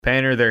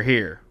Painter, they're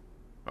here.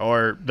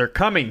 Or they're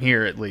coming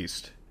here at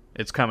least.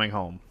 It's coming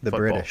home. The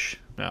Football. British.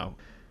 No.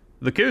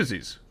 The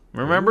koozies.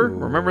 Remember? Ooh.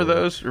 Remember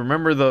those?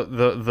 Remember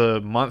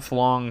the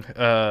month-long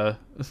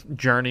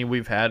journey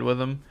we've had with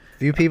them?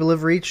 Few people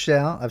have reached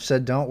out. I've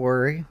said, don't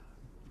worry.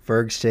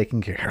 Ferg's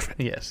taking care of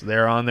it. Yes,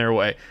 they're on their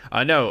way.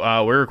 I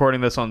know. We're recording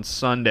this on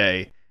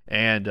Sunday,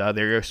 and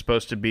they're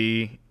supposed to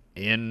be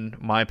in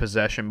my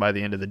possession by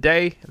the end of the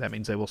day. That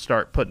means they will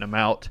start putting them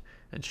out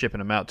and shipping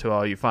them out to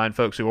all you fine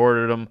folks who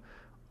ordered them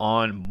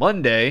on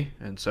Monday,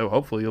 and so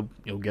hopefully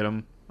you'll get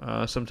them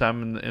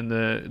sometime in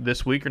the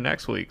this week or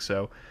next week.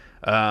 So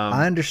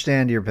I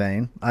understand your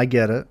pain. I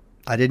get it.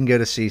 I didn't go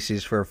to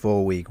CC's for a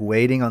full week.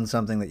 Waiting on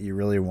something that you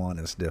really want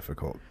is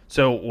difficult.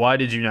 So why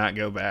did you not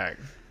go back?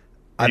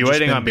 Are you I've just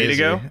waiting been on me to busy.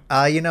 go?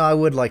 I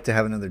would like to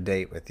have another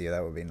date with you.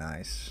 That would be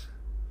nice.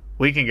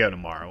 We can go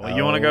tomorrow.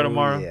 You want to go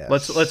tomorrow?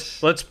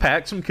 Yes. Let's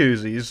pack some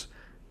koozies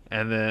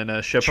and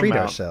then ship Treat them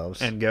out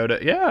ourselves and go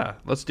to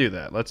let's do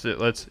that. Let's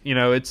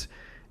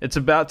it's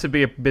about to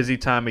be a busy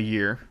time of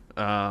year.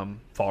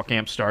 Fall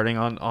camp starting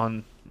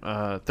on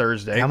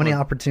Thursday. How many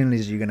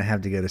opportunities are you going to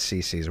have to go to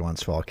CC's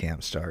once fall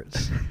camp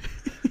starts?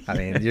 I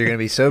mean, you're going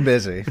to be so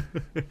busy.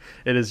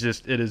 It is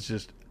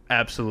just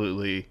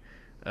absolutely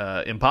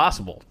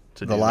impossible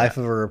to do The life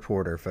of a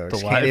reporter, folks.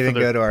 The Can't life even of the-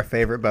 go to our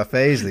favorite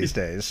buffets these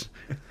days.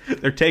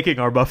 They're taking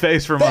our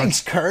buffets from Thanks,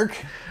 us. Kirk.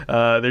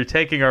 They're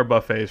taking our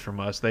buffets from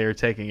us. They are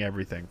taking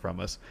everything from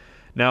us.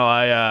 No,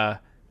 I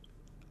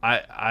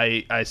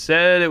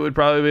said it would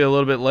probably be a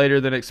little bit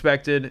later than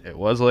expected. It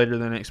was later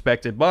than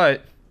expected,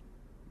 but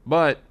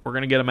we're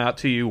going to get them out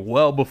to you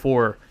well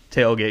before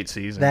tailgate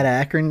season. That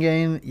Akron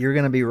game, you're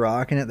going to be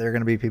rocking it. There are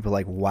going to be people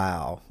like,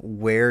 wow,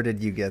 where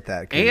did you get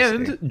that koozie?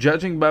 And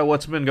judging by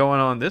what's been going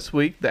on this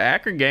week, the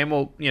Akron game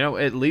will,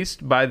 at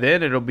least by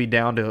then it'll be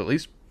down to at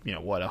least,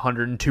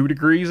 102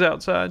 degrees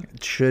outside.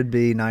 It should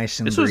be nice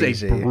and breezy.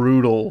 This was a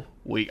brutal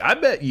week. I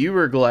bet you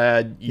were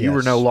glad you were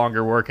Yes. no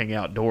longer working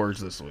outdoors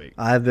this week.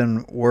 I've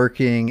been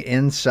working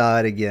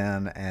inside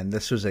again, and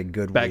this was a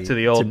good Back week. to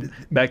the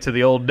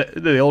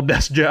old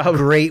desk job.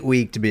 Great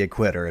week to be a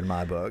quitter in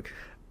my book.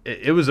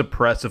 It was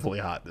oppressively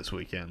hot this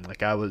weekend.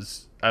 Like I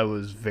was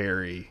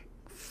very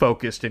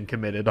focused and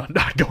committed on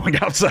not going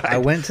outside. I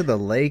went to the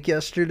lake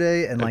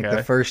yesterday, and Okay.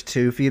 the first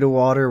 2 feet of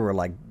water were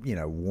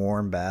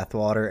warm bath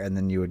water, and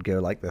then you would go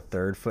the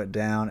third foot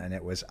down, and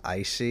it was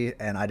icy,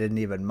 and I didn't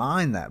even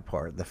mind that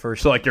part. The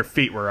first, So your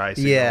feet were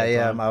icy. the whole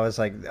yeah, time. I was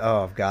like,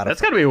 oh, I've got That's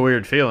got to be a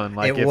weird feeling.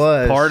 It If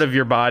was. part of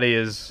your body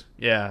is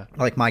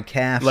my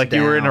calves.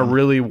 you were in a down.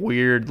 really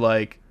weird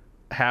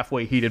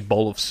halfway heated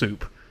bowl of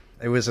soup.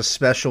 It was a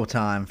special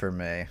time for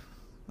me.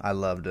 I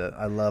loved it.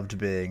 I loved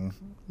being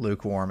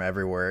lukewarm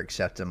everywhere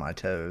except in my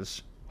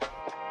toes.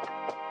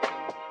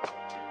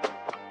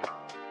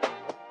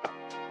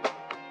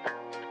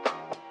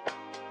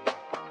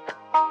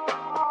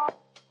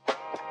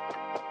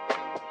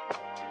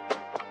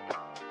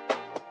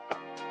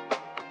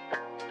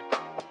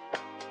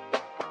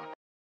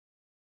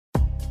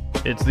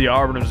 It's the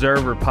Auburn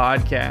Observer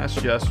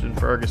podcast. Justin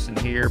Ferguson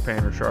here.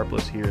 Painter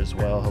Sharpless here as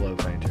well. Hello,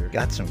 Painter.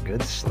 Got some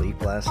good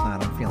sleep last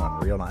night. I'm feeling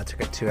real nice. I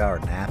took a 2-hour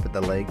nap at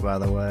the lake, by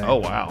the way. Oh,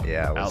 wow.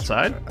 Yeah. It was,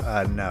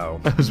 Outside?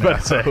 No. I was about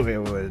to say.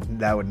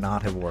 That would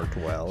not have worked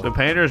well. So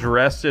Painter's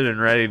rested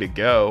and ready to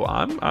go.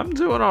 I'm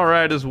doing all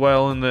right as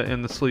well in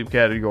the sleep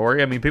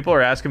category. I mean, people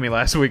are asking me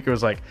last week. It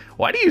was like,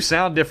 why do you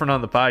sound different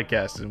on the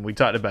podcast? And we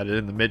talked about it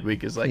in the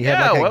midweek. It's like, He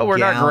had we're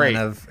not great.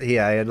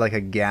 I had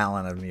a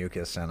gallon of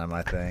mucus in him,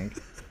 I think.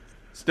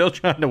 Still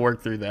trying to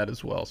work through that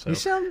as well. So You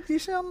sound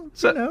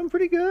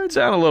pretty good.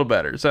 sound a little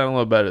better.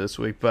 This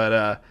week,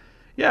 but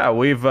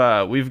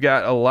we've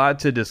got a lot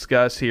to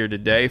discuss here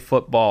today,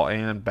 football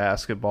and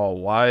basketball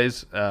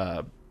wise.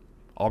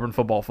 Auburn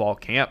football fall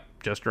camp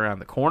just around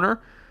the corner.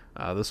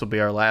 This will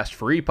be our last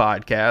free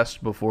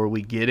podcast before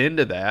we get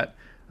into that.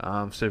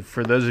 So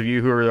for those of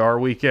you who are our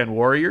weekend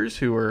warriors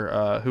who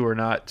are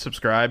not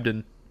subscribed,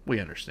 and we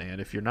understand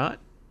if you're not,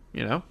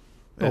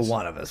 Well,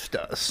 one of us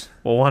does.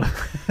 Well,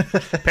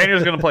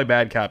 Painter's going to play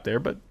bad cop there,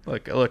 but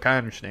look, I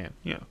understand.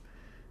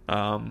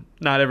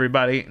 Not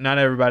everybody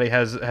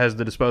has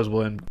the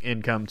disposable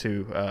income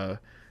to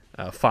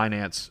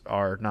finance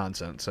our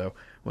nonsense, so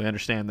we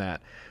understand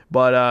that.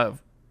 But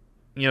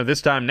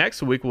this time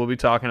next week we'll be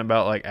talking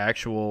about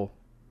actual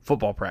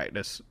football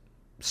practice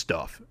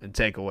stuff and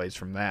takeaways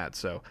from that.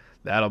 So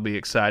that'll be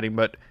exciting.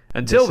 But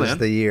until then,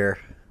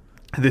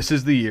 This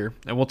is the year,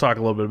 and we'll talk a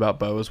little bit about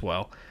Bo as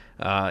well.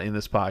 In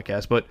this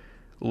podcast, but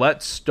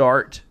let's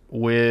start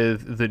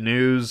with the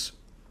news,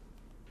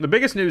 the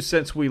biggest news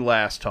since we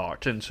last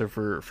talked. And so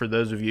for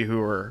those of you who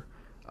are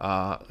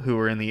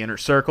in the inner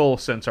circle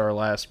since our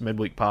last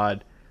midweek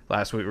pod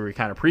last week where we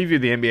kind of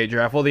previewed the NBA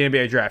draft, well, the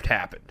NBA draft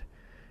happened,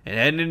 and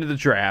heading into the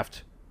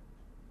draft,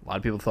 a lot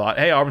of people thought,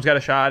 hey, Auburn's got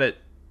a shot at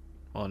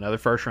another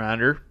first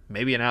rounder,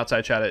 maybe an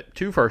outside shot at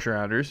 2 first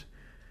rounders.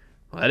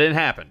 Well, that didn't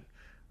happen.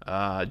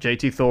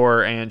 JT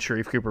Thor and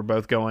Sharife Cooper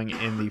both going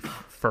in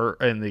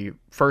the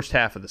first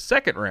half of the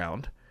second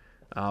round,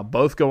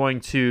 both going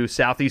to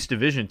Southeast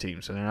Division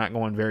teams, so they're not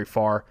going very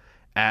far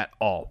at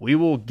all. We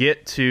will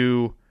get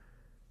to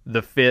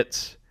the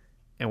fits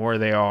and where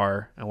they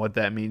are and what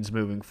that means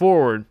moving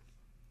forward.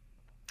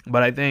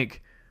 But I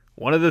think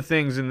one of the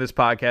things in this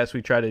podcast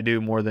we try to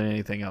do more than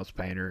anything else,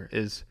 Painter,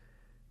 is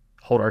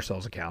hold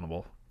ourselves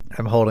accountable.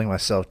 I'm holding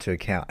myself to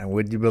account, and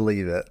would you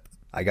believe it?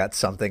 I got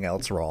something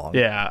else wrong.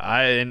 Yeah,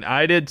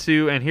 I did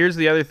too. And here's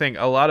the other thing.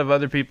 A lot of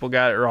other people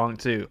got it wrong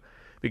too.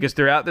 Because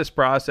throughout this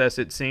process,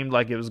 it seemed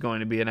like it was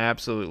going to be an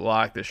absolute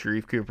lock that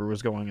Sharife Cooper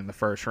was going in the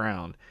first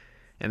round.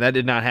 And that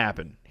did not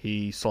happen.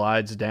 He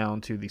slides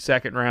down to the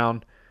second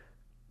round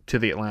to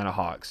the Atlanta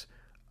Hawks.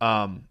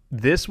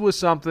 This was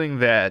something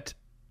that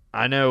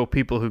I know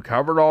people who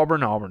covered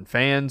Auburn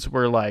fans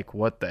were like,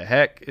 what the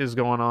heck is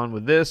going on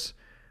with this?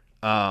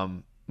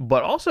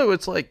 But also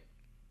it's like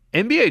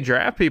NBA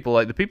draft people,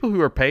 like the people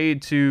who are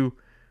paid to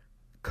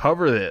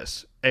cover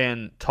this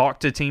and talk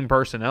to team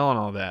personnel and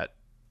all that,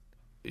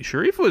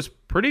 Sharife was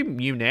pretty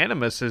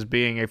unanimous as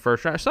being a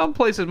first round. Some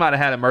places might have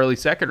had him early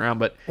second round,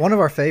 but one of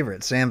our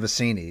favorites, Sam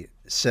Vecini,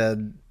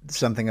 said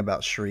something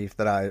about Sharife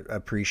that I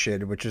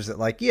appreciated, which is that,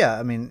 like, yeah,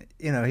 I mean,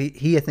 you know,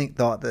 he I think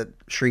thought that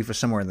Sharife was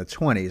somewhere in the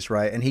 20s,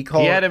 right? And he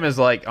had him as,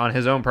 like, on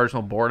his own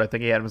personal board, I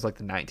think he had him as like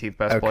the 19th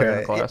best player in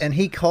the class. And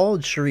he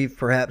called Sharife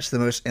perhaps the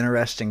most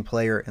interesting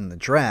player in the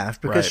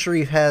draft because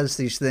Sharife has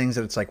these things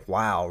that it's like,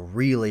 wow,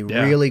 really,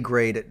 really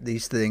great at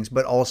these things,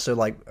 but also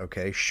like,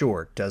 okay,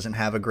 sure, doesn't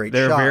have a great shot.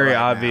 There are very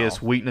obvious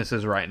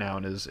weaknesses right now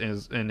in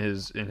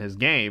his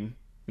game.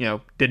 You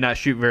know, did not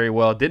shoot very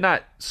well, did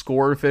not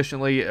score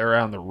efficiently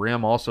around the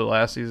rim also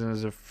last season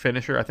as a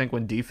finisher. I think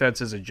when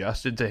defenses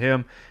adjusted to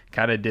him,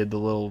 kind of did the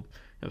little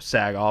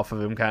sag off of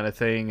him kind of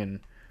thing.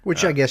 And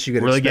which I guess you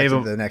could really expect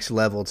him the next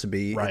level to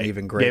be an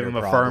even greater Gave him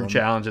a firm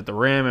challenge at the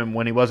rim, and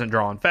when he wasn't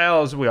drawing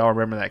fouls, we all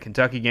remember that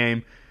Kentucky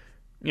game.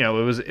 You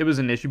know, it was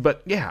an issue.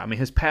 But, yeah, I mean,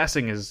 his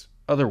passing is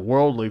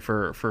otherworldly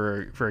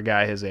for a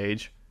guy his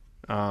age.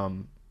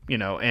 You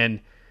know,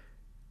 and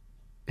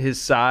his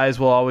size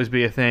will always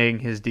be a thing.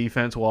 His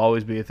defense will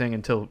always be a thing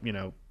until, you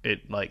know,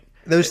 it like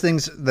those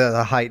things.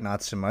 The height,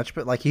 not so much,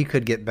 but like he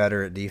could get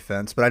better at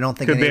defense. But I don't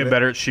think could be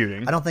better at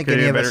shooting. I don't think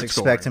any of us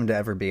expect him to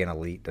ever be an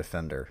elite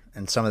defender,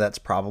 and some of that's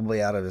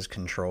probably out of his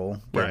control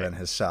given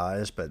his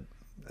size. But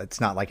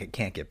it's not like it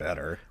can't get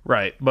better,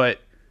 right? But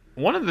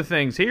one of the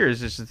things here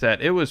is just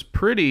that it was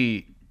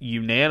pretty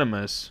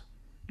unanimous,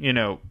 you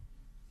know,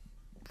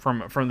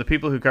 from the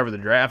people who covered the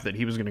draft that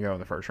he was going to go in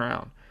the first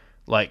round.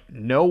 Like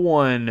no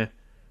one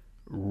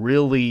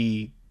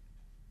really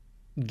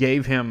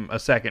gave him a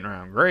second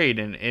round grade,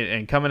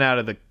 and coming out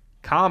of the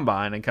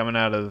combine and coming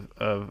out of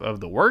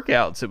the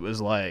workouts, it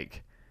was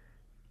like,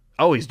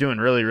 oh, he's doing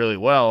really, really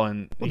well,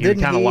 and he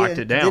kind of locked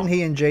it down. Didn't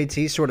he and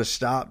JT sort of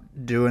stop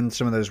doing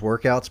some of those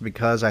workouts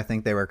because I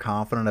think they were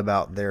confident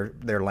about their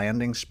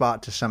landing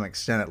spot to some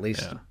extent, at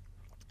least? Yeah.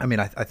 I mean,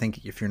 I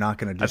think if you're not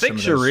going to do, I think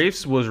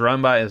Sharife's was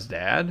run by his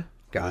dad,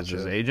 gotcha,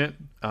 his agent,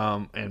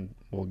 and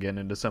we'll get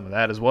into some of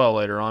that as well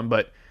later on,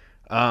 but.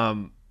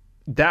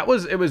 It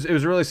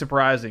was really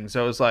surprising.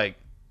 So it was like,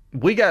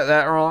 we got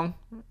that wrong.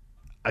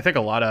 I think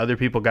a lot of other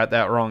people got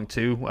that wrong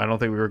too. I don't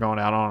think we were going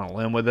out on a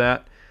limb with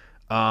that.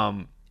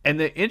 And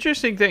the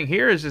interesting thing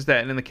here is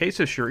that in the case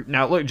of Sharife,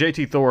 now look,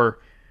 JT Thor,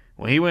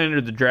 when he went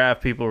into the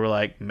draft, people were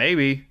like,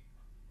 maybe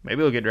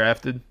he'll get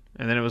drafted.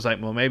 And then it was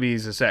like, well, maybe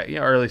he's a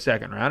early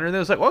second rounder. And then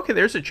it was like, well, okay,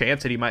 there's a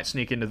chance that he might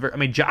sneak into the. I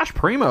mean, Josh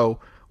Primo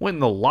went in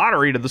the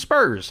lottery to the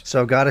Spurs.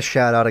 So got to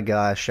shout out a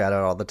guy I shout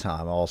out all the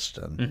time,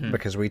 Alston,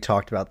 because we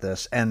talked about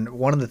this. And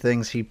one of the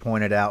things he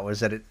pointed out was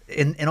that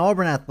in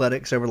Auburn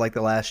athletics over like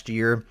the last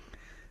year,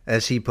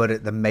 as he put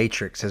it, the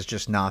matrix has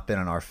just not been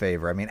in our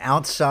favor. I mean,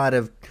 outside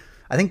of,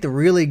 I think the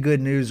really good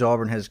news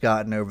Auburn has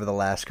gotten over the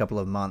last couple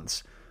of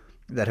months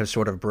that have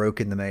sort of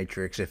broken the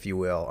matrix, if you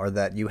will, are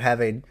that you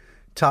have a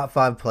top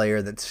 5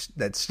 player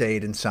that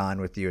stayed and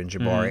signed with you in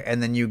Jabari,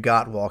 and then you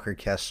got Walker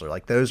Kessler.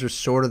 Like those are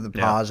sort of the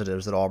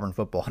positives that Auburn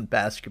football and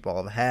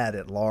basketball have had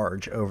at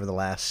large over the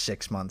last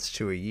 6 months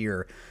to a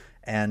year.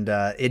 And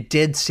it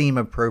did seem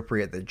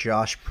appropriate that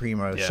Josh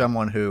Primo,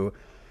 someone who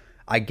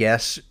I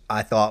guess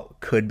I thought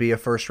could be a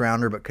first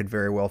rounder but could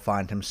very well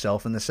find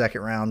himself in the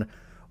second round,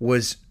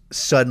 was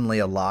suddenly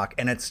a lock.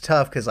 And it's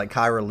tough because like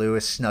Kyra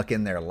Lewis snuck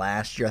in there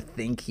last year. I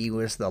think he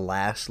was the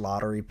last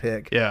lottery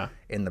pick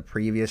in the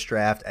previous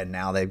draft, and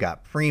now they've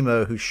got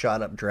Primo, who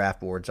shot up draft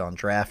boards on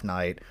draft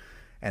night,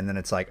 and then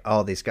it's like,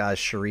 oh, these guys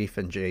Sharife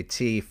and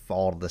JT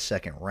fall to the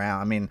second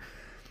round. I mean,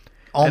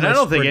 almost, and I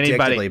don't think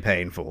anybody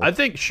painful. I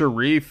think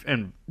Sharife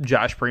and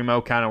Josh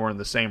Primo kind of were in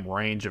the same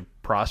range of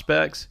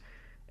prospects,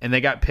 and they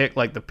got picked,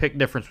 like the pick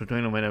difference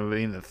between them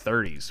in the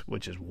 30s,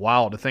 which is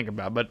wild to think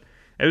about. But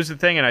it was the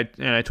thing, and I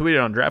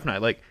tweeted on draft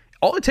night, like,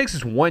 all it takes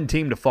is one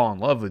team to fall in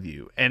love with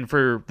you. And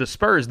for the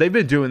Spurs, they've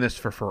been doing this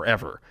for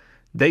forever.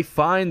 They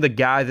find the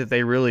guy that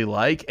they really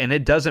like, and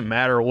it doesn't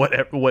matter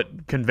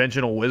what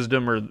conventional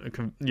wisdom or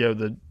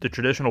the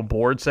traditional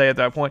boards say at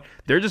that point.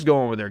 They're just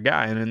going with their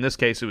guy, and in this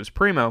case, it was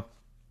Primo.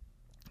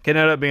 Can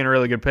end up being a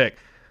really good pick.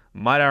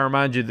 Might I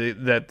remind you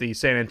that the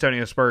San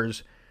Antonio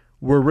Spurs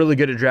were really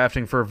good at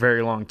drafting for a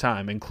very long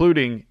time,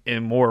 including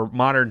in more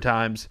modern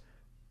times,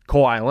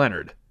 Kawhi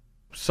Leonard.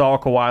 Saw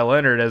Kawhi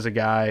Leonard as a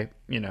guy,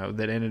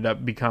 that ended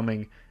up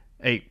becoming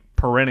a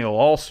perennial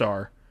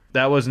all-star.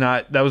 That was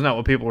not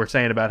what people were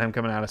saying about him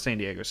coming out of San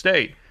Diego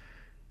State.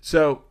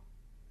 So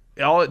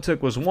all it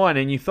took was one,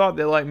 and you thought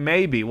that like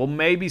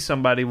maybe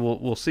somebody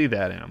will see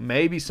that in him.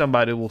 Maybe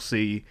somebody will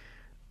see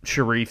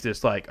Sharife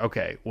this like,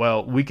 okay,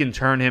 well, we can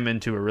turn him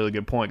into a really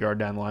good point guard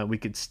down the line. We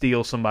could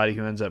steal somebody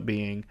who ends up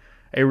being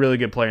a really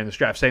good player in this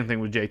draft. Same thing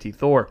with JT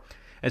Thor.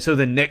 And so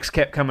the Knicks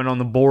kept coming on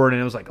the board,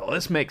 and it was like, oh,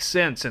 this makes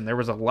sense. And there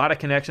was a lot of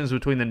connections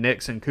between the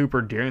Knicks and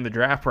Cooper during the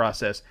draft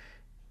process.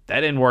 That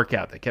didn't work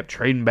out. They kept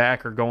trading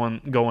back or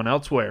going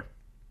elsewhere.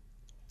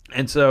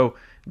 And so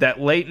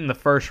that late in the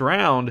first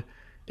round,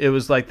 it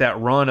was like that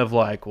run of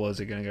like, well, is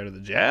he going to go to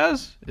the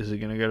Jazz? Is he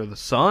going to go to the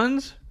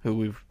Suns, who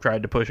we've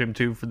tried to push him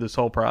to for this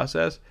whole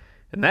process?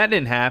 And that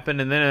didn't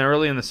happen. And then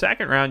early in the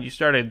second round, you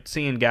started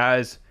seeing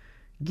guys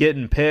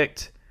getting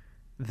picked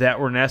that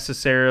weren't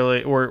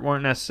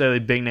necessarily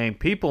big name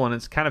people, and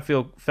it's kind of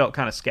felt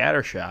kind of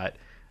scattershot.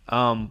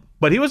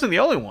 But he wasn't the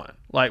only one.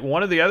 Like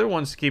one of the other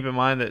ones to keep in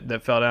mind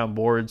that fell down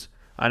boards,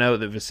 I know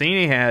that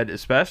Vicini had,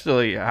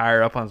 especially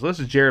higher up on his list,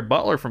 is Jared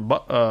Butler from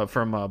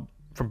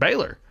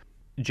Baylor.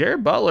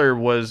 Jared Butler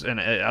was an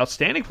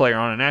outstanding player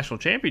on a national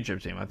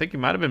championship team. I think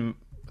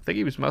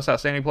he was most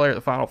outstanding player at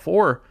the Final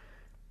Four,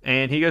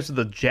 and he goes to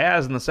the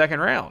Jazz in the second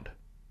round.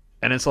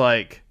 And it's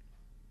like,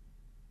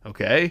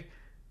 okay,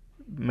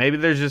 maybe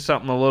there's just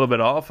something a little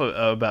bit off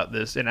about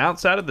this. And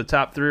outside of the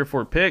top 3 or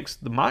 4 picks,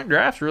 the mock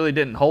drafts really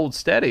didn't hold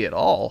steady at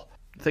all.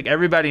 I think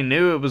everybody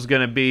knew it was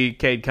going to be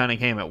Cade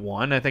Cunningham at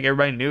 1. I think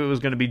everybody knew it was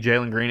going to be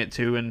Jalen Green at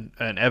 2 and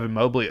Evan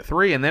Mobley at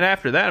 3. And then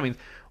after that, I mean,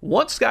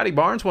 once Scotty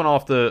Barnes went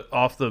off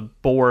the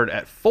board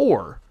at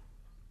 4,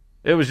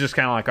 it was just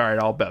kind of like, all right,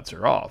 all bets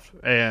are off.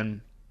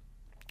 And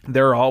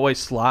there are always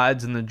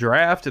slides in the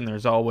draft, and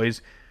there's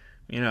always,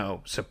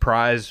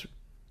 surprise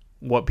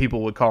what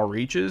people would call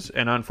reaches.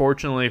 And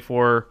unfortunately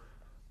for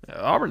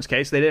Auburn's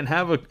case, they didn't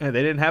have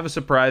a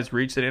surprise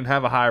reach. They didn't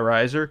have a high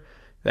riser.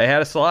 They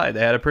had a slide. They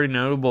had a pretty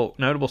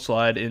notable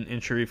slide in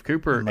Sharife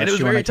Cooper. Unless and it was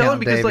you very want to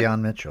telling count because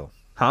Davion Mitchell.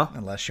 Huh?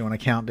 Unless you want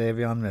to count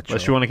Davion Mitchell.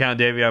 Unless you want to count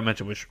Davion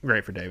Mitchell, which is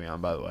great for Davion,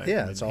 by the way.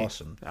 Yeah, it's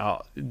awesome.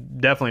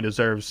 Definitely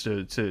deserves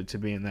to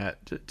be in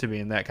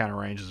that kind of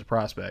range as a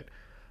prospect.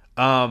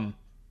 I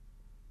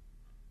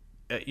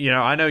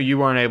know you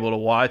weren't able to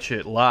watch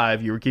it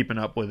live. You were keeping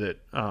up with it,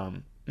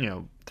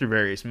 through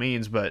various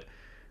means, but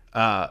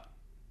the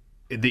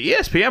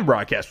ESPN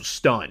broadcast was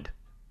stunned.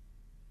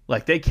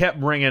 Like, they kept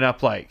bringing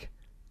up, like,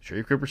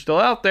 Sharife Cooper's still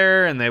out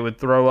there, and they would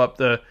throw up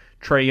the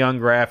Trae Young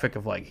graphic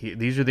of, like,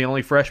 these are the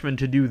only freshmen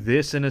to do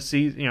this in a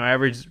season,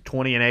 average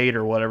 20 and 8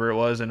 or whatever it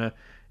was in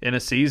a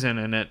season,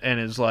 and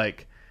it's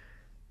like,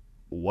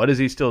 what is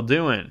he still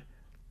doing?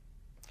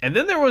 And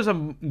then there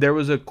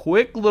was a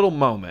quick little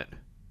moment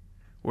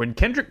when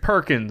Kendrick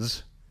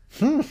Perkins,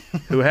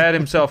 who had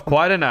himself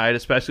quite a night,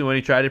 especially when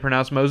he tried to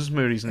pronounce Moses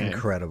Moody's name.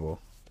 Incredible.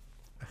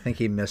 I think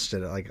he missed it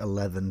like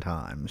 11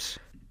 times.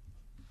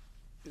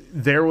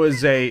 There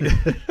was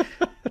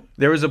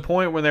a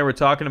point when they were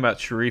talking about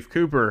Sharife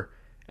Cooper,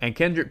 and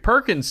Kendrick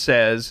Perkins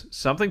says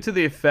something to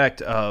the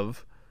effect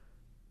of,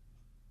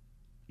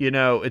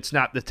 it's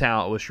not the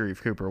talent with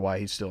Sharife Cooper why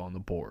he's still on the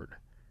board.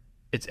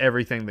 It's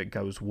everything that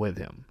goes with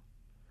him.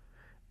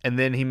 And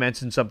then he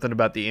mentioned something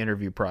about the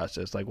interview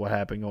process, like what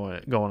happened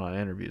going on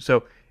interviews.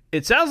 So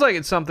it sounds like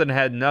it's something that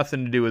had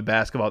nothing to do with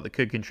basketball that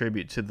could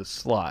contribute to the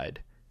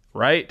slide,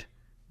 right?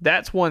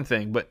 That's one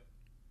thing. But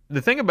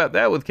the thing about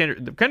that with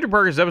Kendrick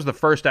Perkins, that was the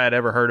first I had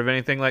ever heard of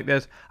anything like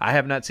this. I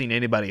have not seen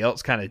anybody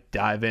else kind of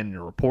dive in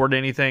and report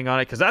anything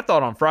on it, because I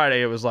thought on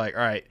Friday it was like,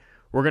 all right,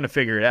 we're going to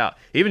figure it out.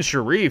 Even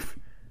Sharife,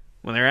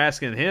 when they were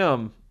asking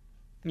him,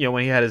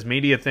 when he had his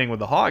media thing with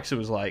the Hawks, it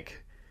was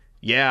like,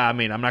 yeah, I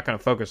mean, I'm not going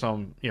to focus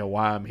on,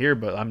 why I'm here,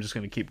 but I'm just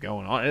going to keep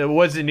going on. It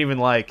wasn't even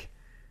like,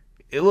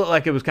 it looked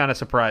like it was kind of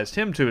surprised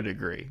him to a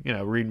degree,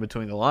 reading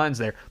between the lines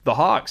there. The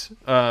Hawks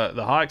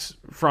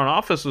front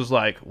office was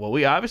like, well,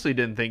 we obviously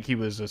didn't think he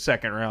was a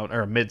second round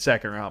or a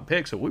mid-second round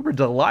pick, so we were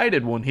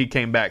delighted when he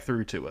came back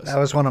through to us. That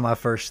was one of my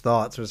first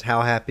thoughts, was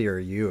how happy are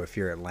you if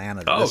you're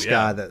Atlanta? This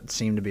guy that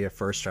seemed to be a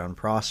first-round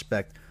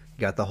prospect,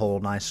 you got the whole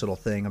nice little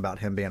thing about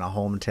him being a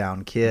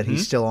hometown kid. Mm-hmm.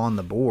 He's still on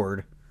the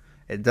board.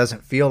 It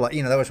doesn't feel like,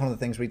 that was one of the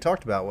things we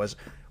talked about was,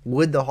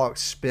 would the Hawks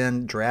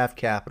spend draft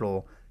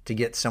capital to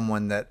get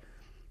someone that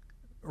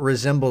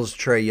resembles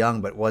Trae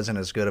Young but wasn't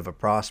as good of a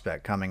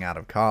prospect coming out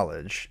of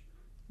college?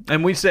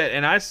 And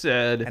I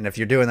said... And if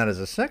you're doing that as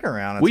a second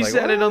round, it's we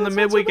said it on the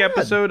midweek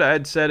episode. I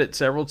had said it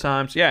several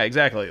times. Yeah,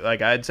 exactly.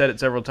 Like, I had said it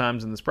several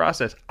times in this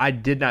process. I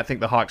did not think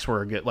the Hawks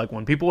were a good... Like,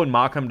 when people would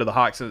mock him to the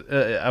Hawks,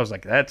 I was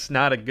like, that's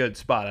not a good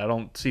spot. I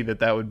don't see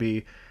that would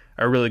be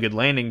a really good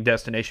landing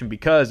destination,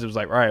 because it was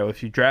like, all right, well,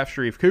 if you draft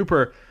Sharife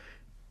Cooper,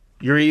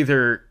 you're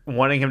either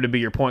wanting him to be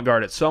your point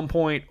guard at some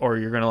point, or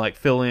you're going to like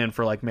fill in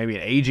for like maybe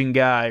an aging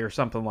guy or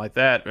something like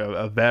that,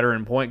 a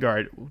veteran point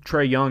guard.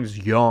 Trae Young's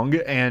young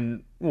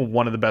and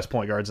one of the best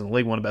point guards in the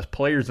league, one of the best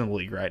players in the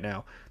league right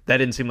now. That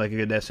didn't seem like a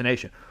good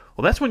destination.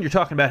 Well, that's when you're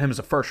talking about him as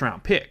a first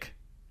round pick.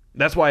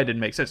 That's why it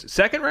didn't make sense.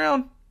 Second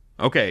round,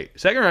 Okay,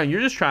 second round, you're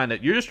just trying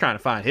to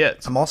find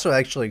hits. I'm also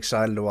actually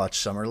excited to watch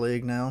Summer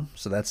League now,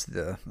 so that's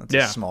a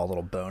small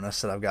little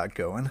bonus that I've got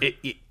going.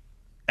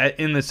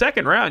 In the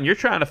second round, you're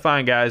trying to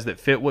find guys that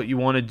fit what you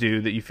want to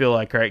do, that you feel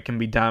like can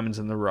be diamonds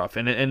in the rough.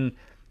 And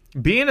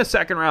being a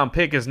second round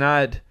pick is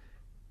not,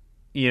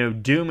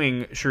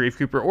 dooming Sharife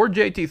Cooper or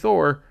JT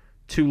Thor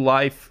to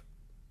life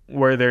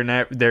where they're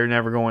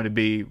never going to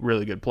be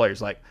really good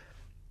players. Like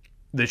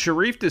the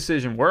Sharife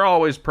decision, we're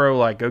always pro,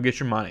 like, go get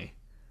your money.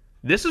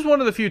 This is one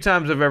of the few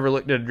times I've ever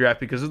looked at a draft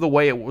because of the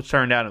way it was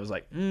turned out. It was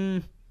like,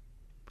 you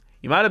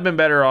might have been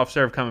better off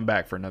coming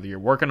back for another year,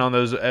 working on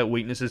those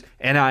weaknesses.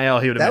 NIL,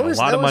 he would have made a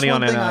lot of money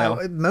on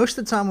NIL. Most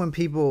of the time when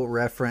people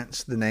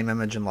reference the name,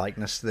 image, and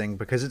likeness thing,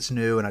 because it's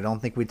new and I don't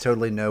think we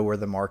totally know where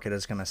the market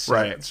is going to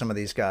set some of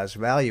these guys'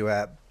 value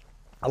at,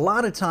 a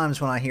lot of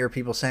times when I hear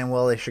people saying,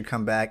 well, they should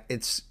come back,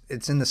 it's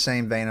in the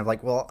same vein of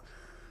like, well,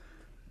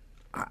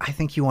 I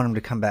think you want him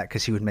to come back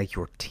because he would make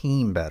your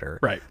team better.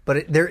 Right.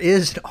 But there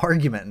is an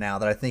argument now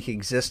that I think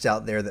exists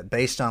out there that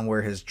based on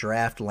where his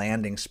draft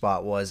landing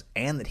spot was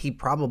and that he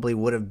probably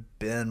would have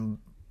been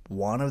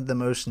one of the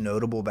most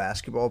notable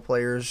basketball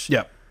players.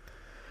 Yep.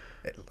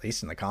 At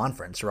least in the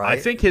conference, right?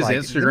 I think his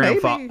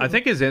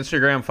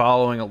Instagram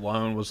following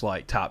alone was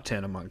like top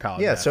 10 among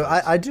college athletes. So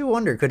I do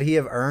wonder, could he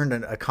have earned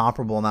a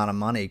comparable amount of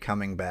money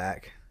coming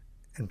back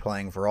and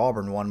playing for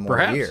Auburn one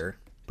more year?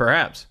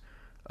 Perhaps.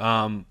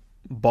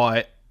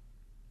 But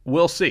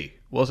we'll see.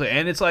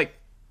 And it's like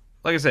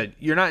I said,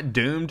 you're not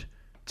doomed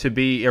to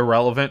be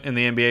irrelevant in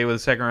the NBA with a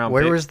second round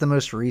pick. Where was the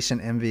most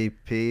recent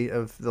MVP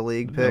of the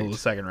league picked? The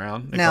second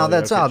round. Now,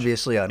 that's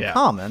obviously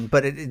uncommon,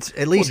 but it's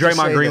at least... Well,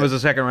 Draymond Green was a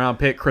second round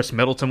pick. Chris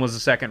Middleton was a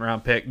second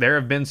round pick. There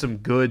have been some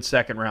good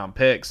second round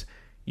picks.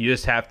 You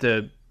just have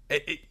to...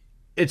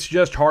 It's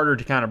just harder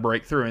to kind of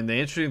break through. And the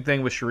interesting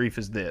thing with Sharife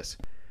is this.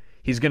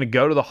 He's going to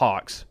go to the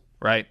Hawks,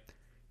 right?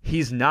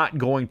 He's not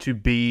going to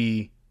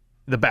be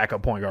the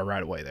backup point guard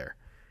right away there.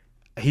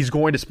 He's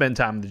going to spend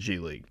time in the G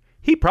League.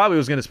 He probably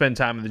was going to spend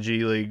time in the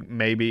G League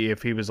maybe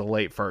if he was a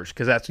late first,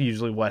 because that's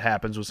usually what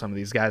happens with some of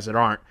these guys that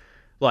aren't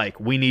like,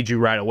 we need you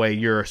right away,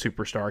 you're a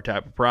superstar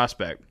type of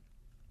prospect.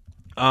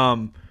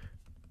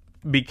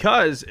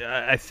 Because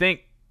I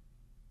think,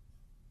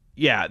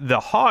 the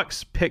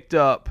Hawks picked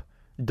up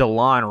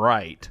DeLon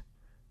Wright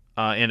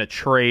in a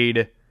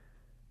trade,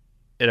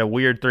 in a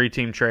weird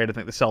 3-team trade. I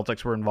think the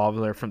Celtics were involved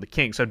there from the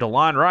Kings. So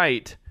DeLon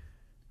Wright,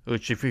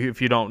 which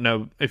if you don't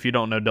know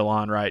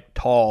DeLon Wright,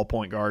 tall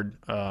point guard,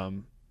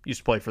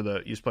 used to play for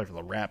the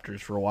Raptors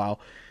for a while.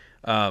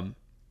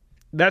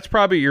 That's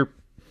probably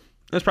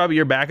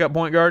your backup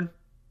point guard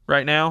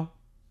right now.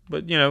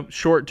 But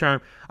short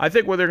term, I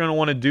think what they're going to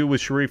want to do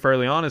with Sharife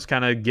early on is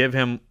kind of give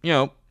him,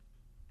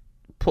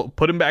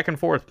 put him back and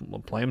forth,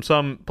 play him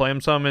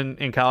some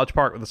in College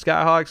Park with the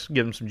Skyhawks,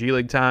 give him some G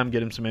League time,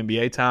 get him some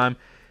NBA time,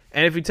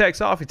 and if he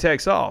takes off, he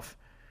takes off.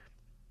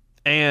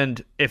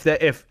 And if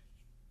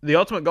the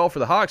ultimate goal for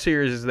the Hawks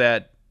here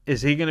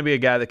is he going to be a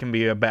guy that can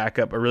be a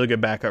backup, a really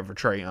good backup for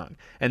Trae Young?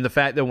 And the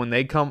fact that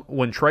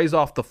when Trae's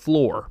off the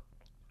floor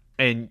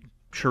and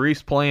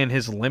Sharife's playing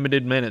his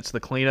limited minutes, the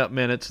cleanup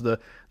minutes, the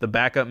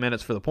backup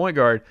minutes for the point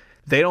guard,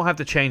 they don't have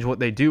to change what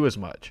they do as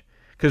much.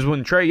 Because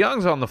when Trae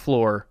Young's on the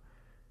floor,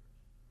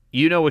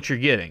 you know what you're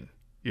getting.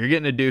 You're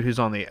getting a dude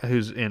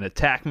who's in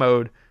attack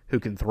mode, who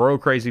can throw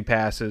crazy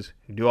passes,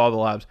 who can do all the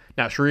lobs.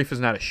 Now, Sharife is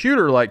not a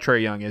shooter like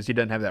Trae Young is. He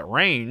doesn't have that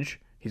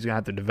range. He's going to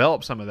have to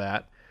develop some of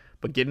that.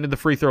 But getting to the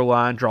free throw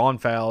line, drawing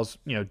fouls,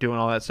 doing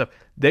all that stuff,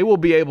 they will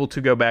be able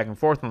to go back and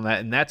forth on that,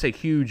 and that's a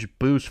huge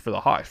boost for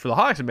the Hawks. For the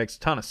Hawks, it makes a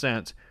ton of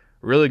sense.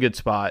 Really good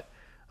spot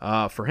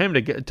for him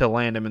to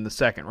land him in the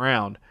second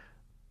round.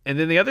 And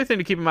then the other thing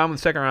to keep in mind with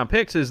second round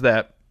picks is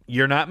that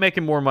you're not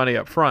making more money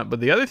up front. But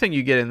the other thing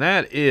you get in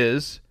that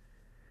is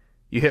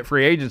you hit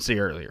free agency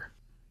earlier.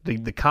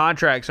 The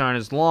contracts aren't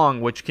as long,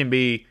 which can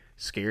be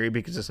scary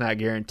because it's not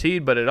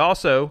guaranteed, but it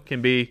also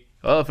can be,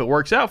 well, if it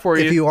works out for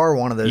you, if you are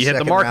one of those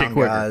second round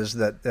quicker. guys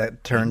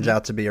that turns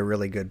out to be a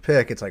really good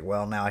pick, it's like,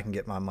 well, now I can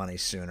get my money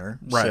sooner.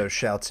 Right. So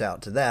shouts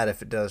out to that.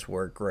 If it does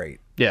work, great.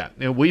 Yeah,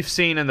 and we've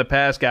seen in the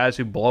past guys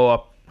who blow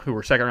up, who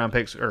were second round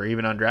picks or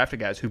even undrafted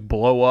guys who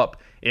blow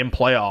up in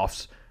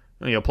playoffs,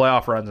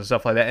 playoff runs and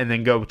stuff like that, and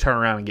then go turn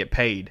around and get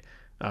paid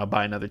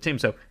by another team.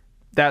 So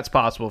that's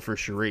possible for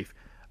Sharife.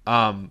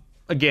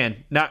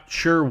 Again, not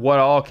sure what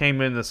all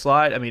came in the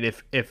slide. I mean,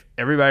 if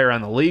everybody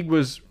around the league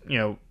was,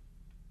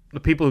 the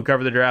people who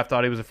cover the draft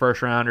thought he was a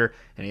first rounder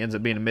and he ends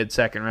up being a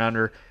mid-second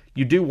rounder,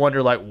 you do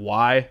wonder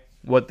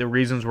what the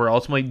reasons were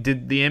ultimately.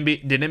 Did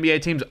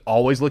NBA teams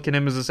always look at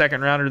him as a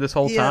second rounder this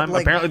whole time?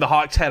 Apparently the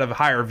Hawks had a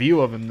higher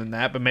view of him than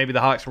that, but maybe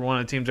the Hawks were one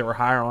of the teams that were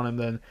higher on him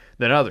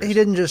than others. He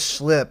didn't just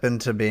slip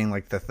into being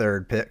like the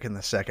third pick in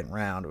the second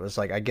round. It was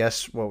like, I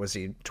guess, what was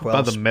he, 12th?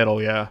 About the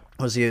middle, yeah.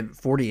 Was he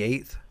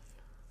 48th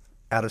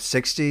out of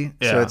 60?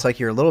 Yeah. So it's like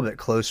you're a little bit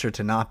closer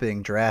to not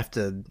being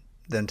drafted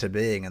than to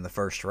being in the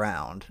first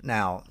round.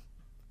 Now,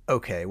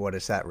 okay, what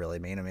does that really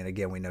mean? I mean,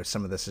 again, we know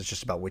some of this is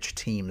just about which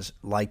teams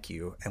like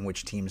you and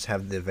which teams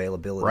have the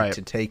availability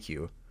to take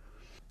you.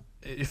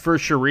 For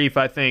Sharife,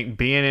 I think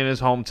being in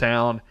his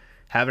hometown,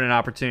 having an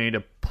opportunity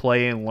to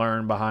play and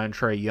learn behind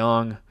Trae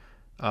Young.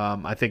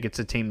 I think it's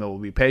a team that will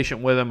be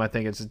patient with him. I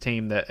think it's a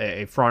team that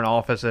a front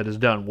office that has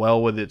done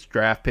well with its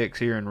draft picks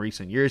here in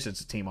recent years.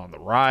 It's a team on the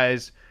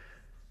rise.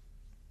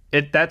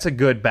 That's a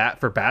good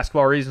bat for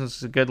basketball reasons.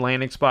 It's a good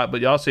landing spot,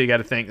 but you got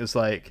to think it's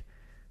like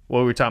what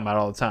we were talking about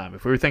all the time.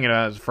 If we were thinking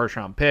about it as a first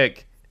round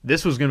pick,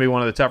 this was going to be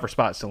one of the tougher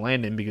spots to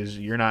land in because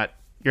you're not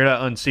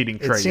unseating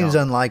Trae Young. It seems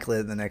unlikely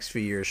that in the next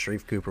few years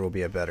Sharife Cooper will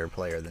be a better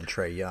player than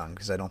Trae Young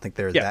because I don't think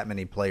there's that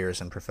many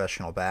players in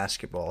professional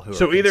basketball who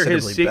are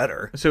considerably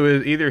better. So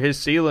either his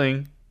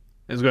ceiling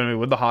is going to be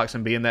with the Hawks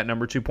and being that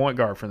number 2 point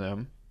guard for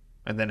them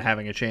and then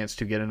having a chance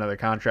to get another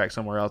contract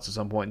somewhere else at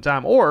some point in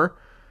time, or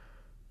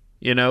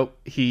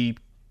he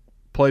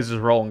plays his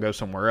role and goes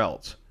somewhere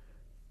else.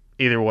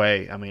 Either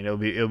way, I mean,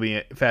 it'll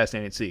be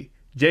fascinating to see.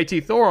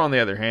 JT Thor, on the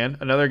other hand,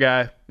 another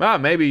guy.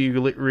 Maybe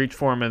you reach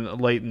for him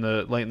late in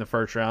the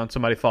first round.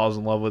 Somebody falls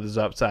in love with his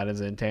upside and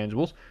his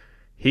intangibles.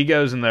 He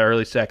goes in the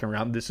early second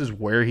round. This is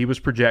where he was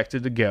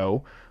projected to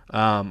go.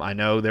 I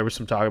know there was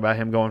some talk about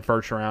him going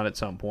first round at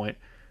some point,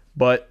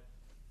 but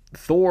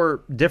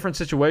Thor, different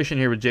situation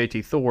here with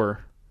JT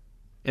Thor,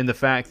 in the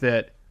fact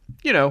that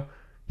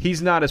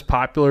he's not as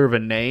popular of a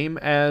name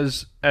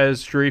as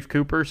Sharife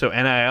Cooper. So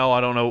NIL, I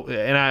don't know.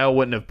 NIL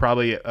wouldn't have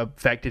probably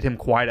affected him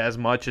quite as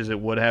much as it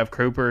would have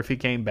Cooper if he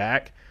came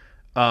back.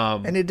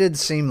 And it did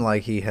seem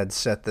like he had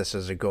set this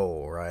as a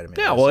goal, right? I mean,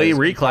 he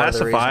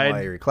reclassified.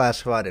 Why he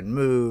reclassified and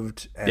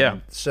moved.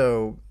 And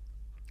so,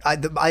 I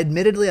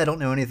admittedly, I don't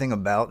know anything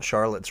about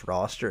Charlotte's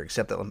roster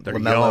except that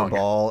LaMelo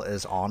Ball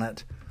is on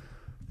it.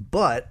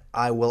 But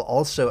I will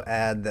also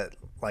add that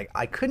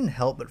I couldn't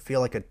help but feel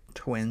like a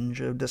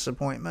twinge of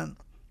disappointment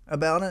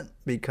about it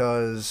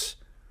because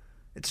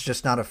it's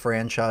just not a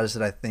franchise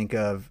that I think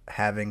of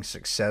having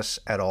success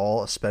at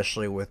all,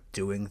 especially with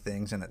doing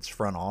things in its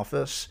front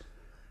office.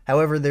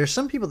 However, there's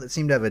some people that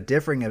seem to have a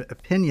differing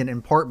opinion,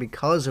 in part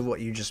because of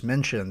what you just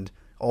mentioned,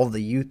 all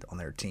the youth on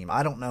their team.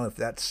 I don't know if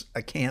that's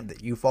a camp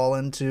that you fall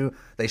into.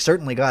 They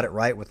certainly got it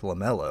right with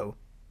LaMelo.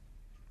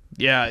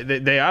 Yeah,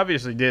 they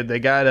obviously did. They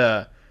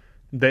got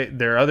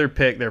their other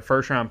pick, their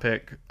first-round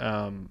pick,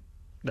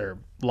 their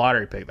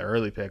lottery pick, their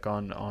early pick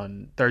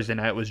on Thursday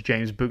night was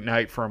James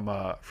Bouknight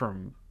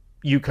from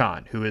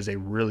UConn, who is a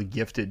really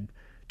gifted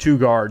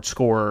two-guard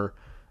scorer.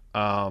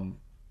 A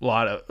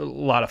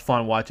lot of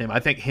fun watching him. I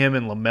think him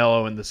and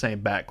LaMelo in the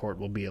same backcourt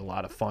will be a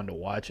lot of fun to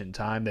watch in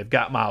time. They've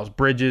got Miles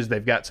Bridges.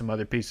 They've got some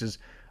other pieces.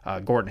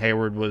 Gordon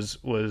Hayward was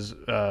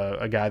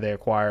a guy they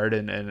acquired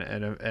and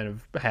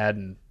have had,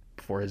 and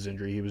before his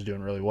injury, he was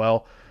doing really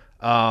well.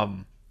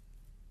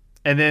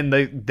 And then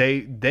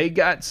they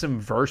got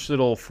some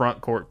versatile front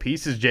court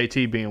pieces,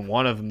 JT being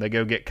one of them. They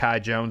go get Kai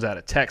Jones out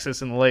of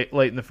Texas in the late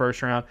in the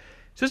first round.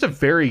 It's just a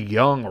very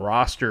young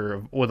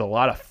roster with a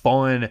lot of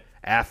fun,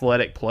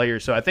 athletic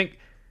players. So I think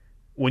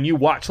when you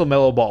watch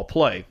LaMelo Ball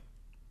play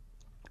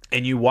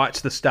and you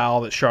watch the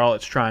style that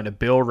Charlotte's trying to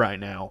build right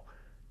now,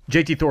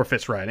 JT Thor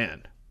fits right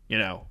in.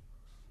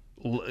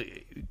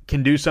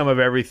 Can do some of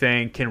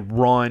everything, can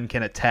run,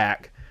 can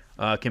attack.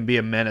 Can be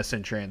a menace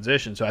in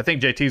transition. So I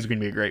think JT is going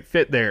to be a great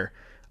fit there.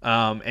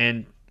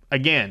 And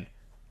again,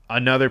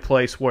 another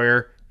place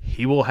where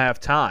he will have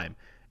time.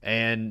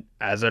 And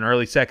as an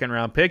early second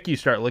round pick, you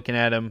start looking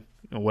at him.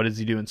 What does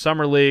he do in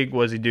summer league?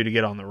 What does he do to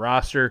get on the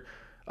roster?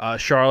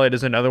 Charlotte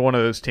is another one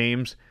of those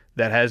teams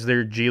that has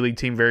their G League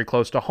team very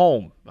close to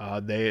home.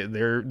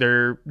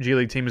 Their G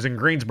League team is in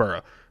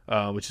Greensboro,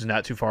 which is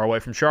not too far away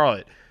from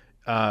Charlotte.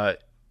 So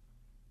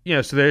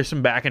there's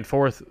some back and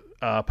forth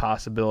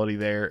possibility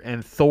there.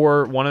 And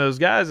Thor, one of those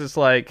guys, it's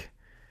like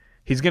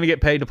he's going to get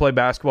paid to play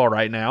basketball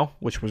right now,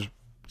 which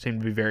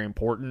seemed to be very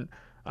important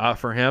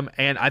for him.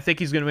 And I think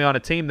he's going to be on a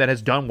team that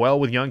has done well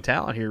with young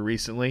talent here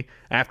recently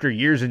after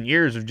years and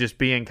years of just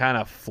being kind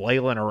of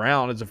flailing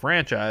around as a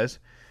franchise.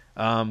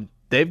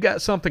 They've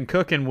got something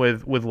cooking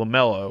with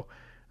LaMelo.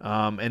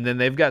 And then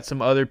they've got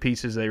some other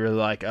pieces they really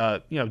like.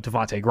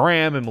 Devontae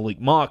Graham and Malik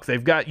Monk.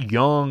 They've got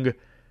young,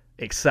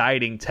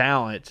 exciting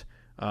talent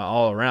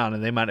all around,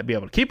 and they might not be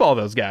able to keep all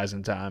those guys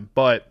in time,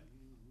 but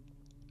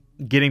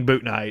getting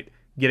Bouknight,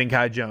 getting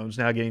Kai Jones,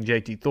 now getting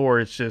JT Thor,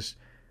 it's just,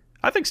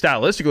 I think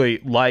stylistically,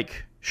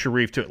 like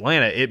Sharife to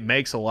Atlanta, it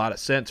makes a lot of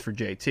sense for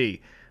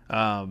JT.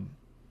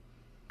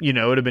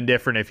 It would have been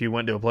different if you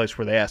went to a place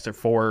where they asked their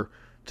four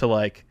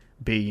to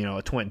be,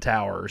 a twin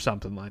tower or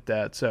something like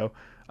that. So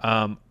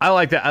I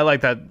like that. I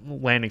like that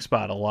landing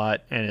spot a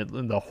lot,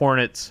 and the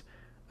Hornets,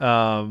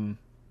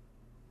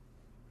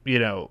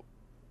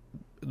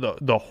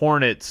 The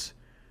Hornets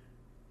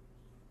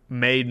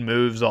made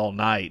moves all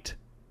night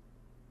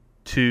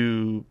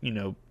to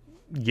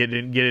get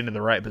into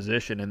the right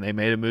position, and they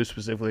made a move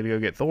specifically to go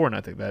get Thor. And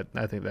I think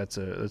that's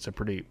a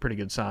pretty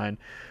good sign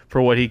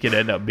for what he could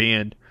end up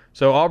being.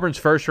 So Auburn's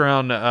first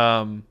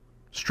round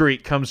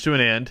streak comes to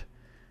an end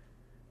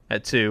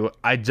at 2.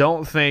 I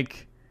don't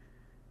think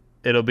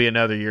it'll be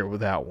another year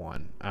without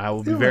one. I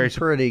will be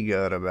pretty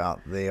good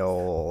about the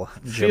old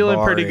feeling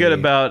Jabari. pretty good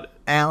about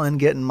Allen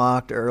getting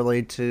mocked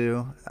early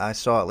too. I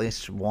saw at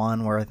least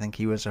one where I think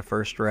he was a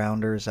first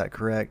rounder. Is that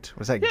correct?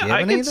 Was that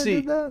Givney that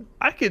did that?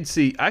 I could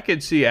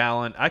see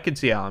Allen. I could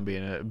see Allen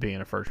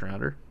being a first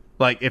rounder.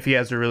 Like if he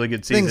has a really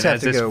good season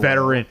as this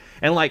veteran,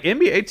 and like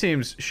NBA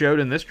teams showed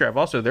in this draft,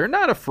 also they're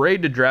not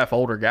afraid to draft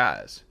older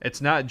guys.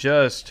 It's not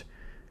just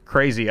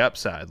crazy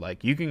upside.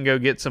 Like you can go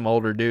get some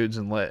older dudes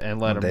and let them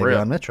rip.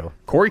 Davion Mitchell,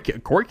 Corey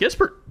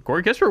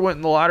Kispert went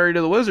in the lottery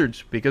to the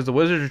Wizards because the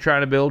Wizards are trying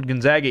to build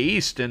Gonzaga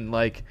East, and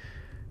like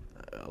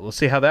we'll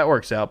see how that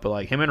works out. But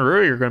like him and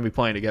Rui are going to be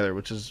playing together,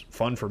 which is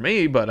fun for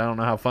me, but I don't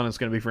know how fun it's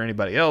going to be for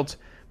anybody else.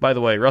 By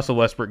the way, Russell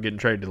Westbrook getting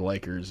traded to the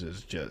Lakers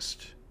is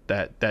just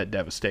that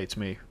devastates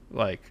me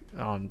like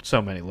on so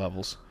many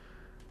levels.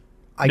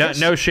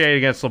 No shade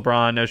against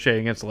LeBron, no shade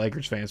against the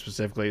Lakers fans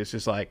specifically. It's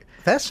just like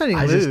fascinating.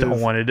 I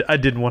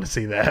didn't want to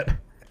see that.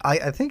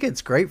 I think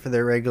it's great for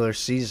their regular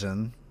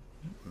season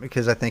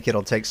because I think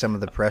it'll take some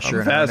of the pressure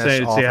I'm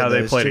fascinated to see how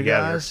they play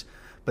together. Guys.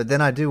 But then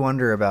I do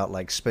wonder about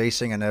like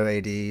spacing. I know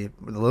AD. The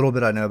little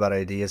bit I know about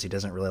AD is he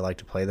doesn't really like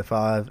to play the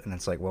 5, and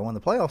it's like, well, when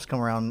the playoffs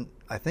come around,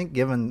 I think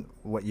given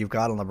what you've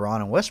got on LeBron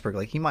and Westbrook,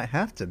 like he might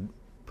have to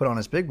put on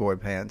his big boy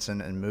pants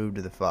and move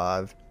to the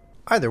 5.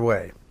 Either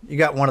way, you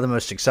got one of the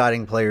most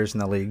exciting players in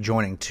the league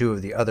joining two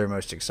of the other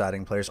most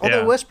exciting players.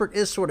 Although Westbrook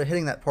is sort of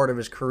hitting that part of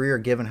his career,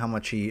 given how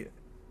much he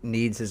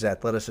needs his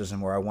athleticism,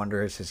 where I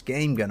wonder, is his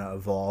game going to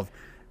evolve?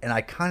 And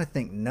I kind of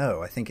think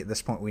no. I think at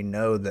this point we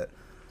know that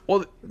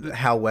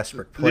how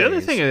Westbrook plays. The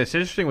other thing that's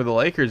interesting with the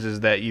Lakers is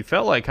that you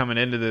felt like coming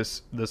into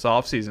this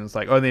offseason, it's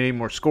like, oh, they need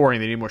more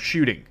scoring, they need more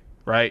shooting,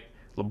 right?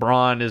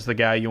 LeBron is the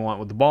guy you want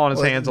with the ball in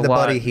his hands a lot.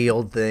 The Buddy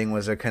Hield thing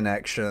was a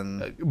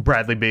connection.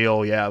 Bradley Beal,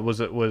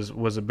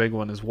 was a big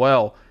one as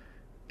well.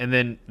 And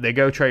then they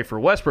go trade for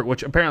Westbrook,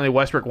 which apparently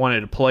Westbrook wanted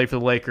to play for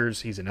the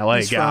Lakers. He's an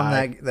LA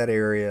guy. From that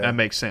area. That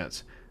makes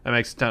sense. That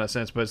makes a ton of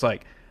sense. But it's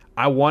like,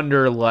 I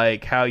wonder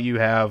like how you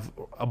have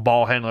a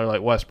ball handler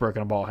like Westbrook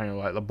and a ball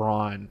handler like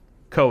LeBron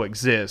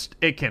coexist.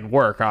 It can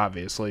work,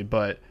 obviously,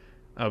 but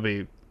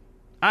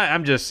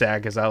I'm just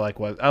sad because I like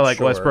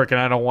Westbrook, and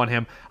I don't want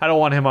him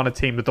on a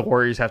team that the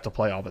Warriors have to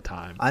play all the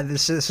time.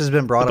 This has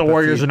been brought up. The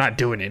Warriors are not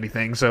doing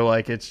anything, so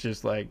like it's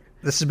just like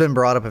this has been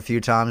brought up a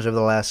few times over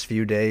the last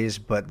few days.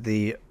 But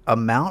the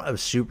amount of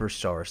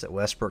superstars that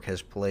Westbrook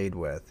has played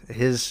with, it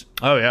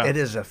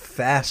is a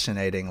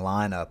fascinating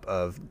lineup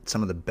of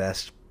some of the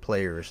best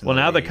players. Well,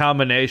 now the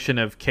combination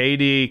of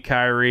KD,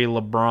 Kyrie,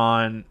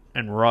 LeBron,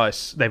 and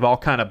Russ, they've all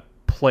kind of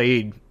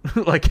played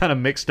like kind of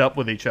mixed up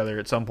with each other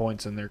at some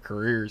points in their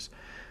careers.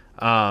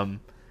 The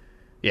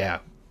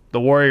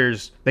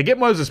Warriors, they get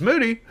Moses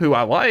Moody, who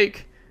I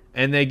like,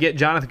 and they get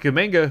Jonathan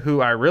Kuminga,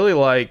 who I really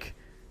like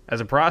as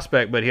a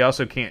prospect, but he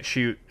also can't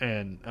shoot,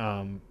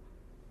 and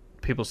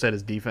people said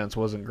his defense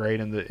wasn't great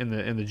in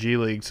the G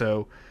League.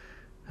 So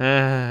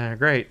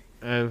great.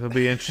 It'll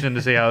be interesting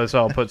to see how this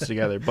all puts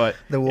together. But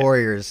the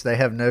Warriors, they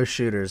have no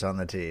shooters on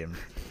the team.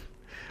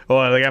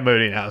 Well, they got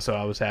Moody now, so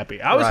I was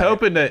happy. I was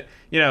hoping that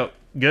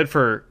good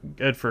for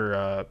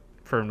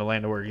him to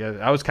land where he is.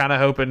 I was kind of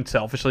hoping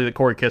selfishly that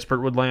Corey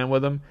Kispert would land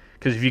with him,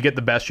 because if you get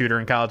the best shooter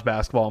in college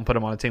basketball and put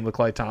him on a team with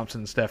Klay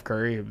Thompson and Steph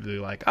Curry, it'd be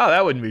like, oh,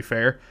 that wouldn't be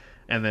fair.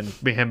 And then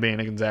him being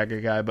a Gonzaga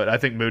guy, but I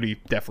think Moody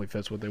definitely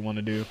fits what they want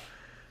to do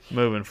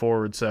moving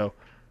forward. So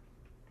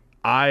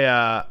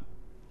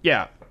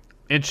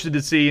interested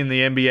to see in the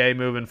NBA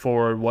moving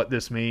forward what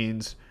this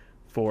means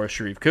for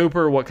Sharife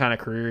Cooper, what kind of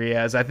career he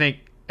has. I think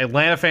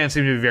Atlanta fans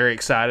seem to be very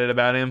excited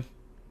about him,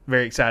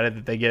 very excited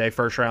that they get a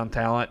first-round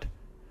talent,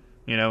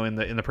 in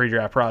the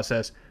pre-draft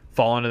process,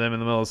 fall into them in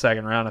the middle of the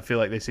second round. I feel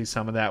like they see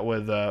some of that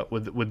with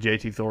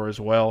JT Thor as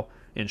well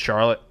in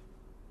Charlotte.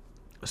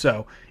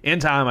 So in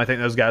time, I think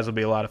those guys will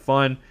be a lot of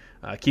fun.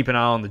 Keep an eye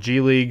on the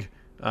G League,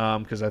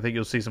 because I think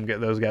you'll see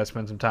those guys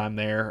spend some time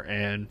there,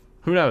 and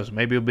who knows,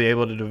 maybe you'll be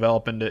able to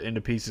develop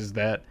into pieces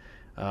that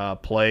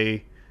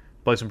play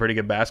some pretty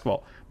good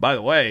basketball. By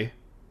the way,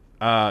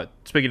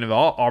 speaking of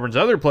Auburn's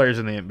other players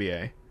in the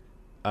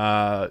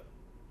NBA,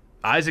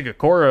 Isaac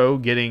Okoro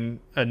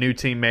getting a new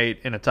teammate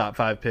and a top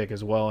 5 pick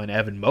as well, and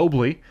Evan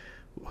Mobley,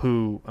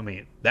 who,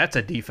 that's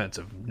a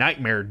defensive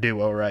nightmare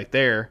duo right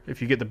there.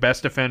 If you get the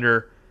best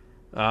defender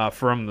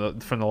from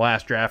the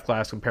last draft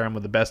class, compare him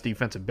with the best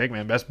defensive big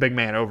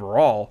man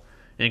overall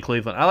in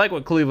Cleveland. I like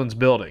what Cleveland's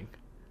building.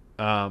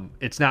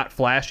 It's not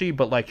flashy,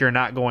 but like you're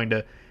not going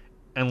to,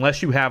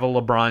 unless you have a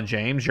LeBron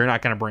James, you're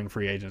not going to bring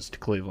free agents to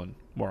Cleveland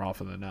more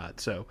often than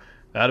not. So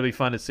that'll be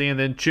fun to see. And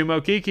then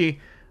Chumo Kiki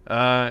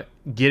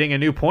getting a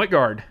new point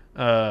guard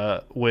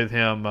with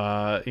him,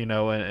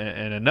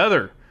 and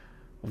another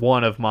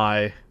one of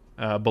my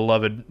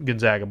beloved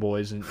Gonzaga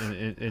boys in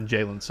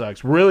Jalen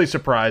Suggs. Really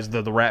surprised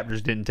that the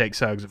Raptors didn't take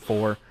Suggs at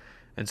 4,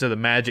 and so the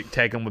Magic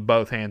take him with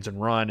both hands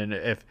and run. And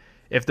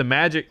if the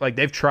Magic, like,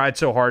 they've tried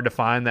so hard to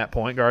find that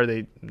point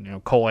guard,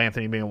 Cole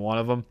Anthony being one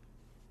of them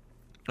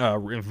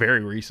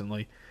very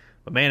recently.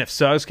 But, man, if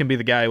Suggs can be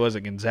the guy he was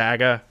at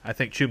Gonzaga, I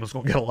think Chuma's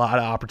going to get a lot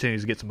of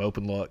opportunities to get some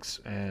open looks,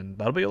 and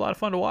that'll be a lot of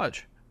fun to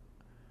watch.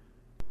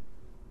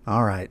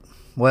 All right.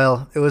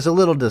 Well, it was a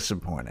little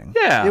disappointing.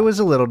 Yeah. It was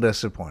a little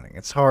disappointing.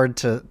 It's hard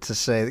to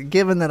say,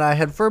 given that I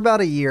had for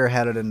about a year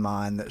had it in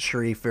mind that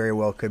Sharife very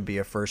well could be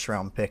a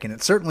first-round pick, and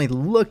it certainly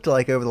looked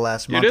like over the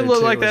last month It didn't or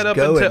look two like it was that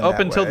going up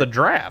that until way. the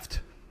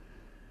draft.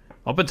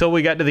 Up until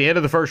we got to the end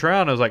of the first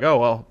round, I was like, oh,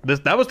 well,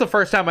 that was the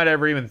first time I'd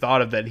ever even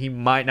thought of that he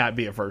might not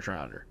be a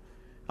first-rounder,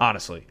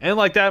 honestly. And,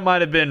 like, that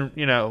might have been,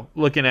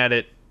 looking at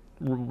it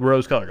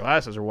rose-colored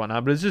glasses or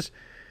whatnot, but it's just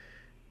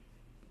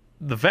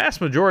the vast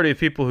majority of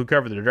people who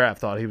covered the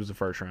draft thought he was a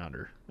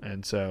first-rounder.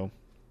 And so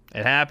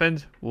it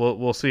happened.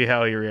 We'll see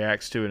how he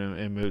reacts to it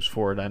and moves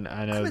forward. I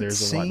know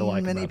there's a lot to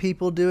like many about.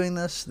 people doing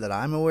this that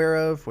I'm aware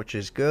of, which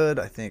is good,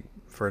 I think,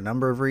 for a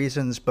number of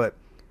reasons. But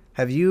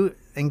have you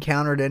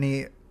encountered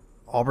any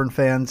Auburn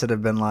fans that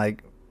have been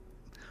like,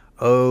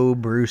 "Oh,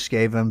 Bruce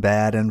gave him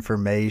bad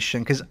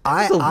information"? Because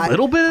I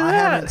little bit of I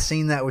that. haven't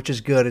seen that, which is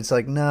good. It's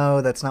like,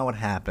 no, that's not what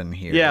happened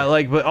here. Yeah,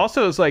 but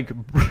also it's like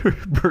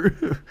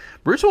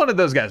Bruce wanted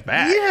those guys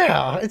back.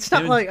 Yeah, it's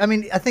not like, I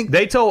mean, I think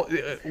They told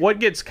what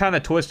gets kind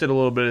of twisted a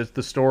little bit is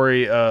the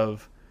story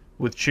of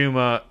with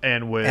Chuma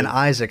and with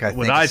Isaac. I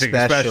think with Isaac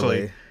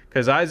especially.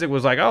 because Isaac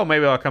was like, oh,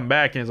 maybe I'll come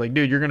back, and he's like,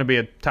 dude, you're going to be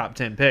a top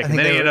 10 pick, and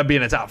then he ended up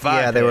being a top 5.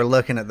 Yeah, they pick. were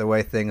looking at the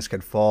way things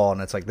could fall, and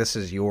it's like, this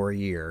is your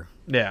year.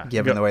 Yeah,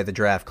 given the way the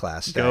draft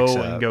class stacks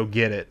up. and go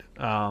get it.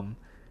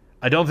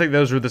 I don't think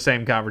those were the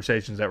same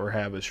conversations that were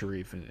had with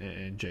Sharife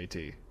and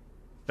JT.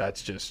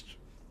 That's just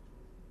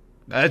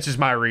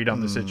my read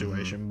on the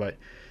situation. But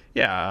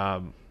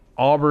yeah,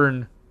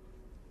 Auburn,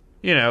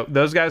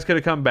 those guys could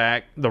have come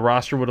back. The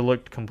roster would have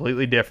looked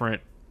completely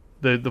different.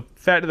 The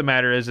fact of the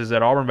matter is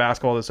that Auburn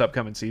basketball this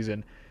upcoming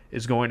season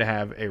is going to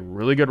have a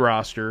really good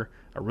roster,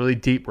 a really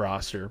deep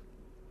roster.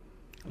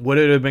 Would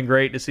it have been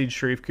great to see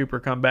Sharife Cooper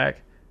come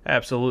back?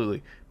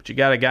 Absolutely. But you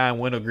got a guy in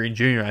Wendell Green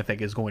Jr. I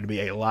think is going to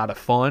be a lot of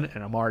fun,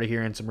 and I'm already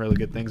hearing some really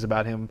good things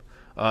about him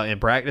in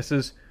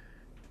practices.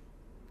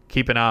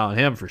 Keep an eye on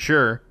him for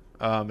sure.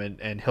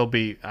 And he'll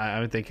be.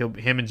 I think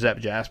him and Zep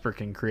Jasper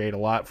can create a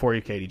lot for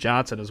you. Katie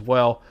Johnson as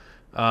well,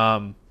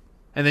 and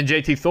then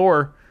JT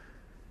Thor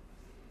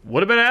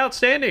would have been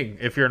outstanding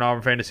if you're an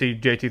Auburn fan to see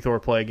JT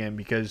Thor play again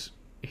because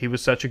he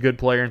was such a good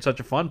player and such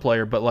a fun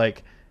player.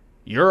 But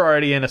you're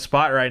already in a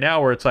spot right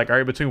now where it's like, all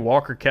right, between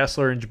Walker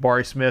Kessler and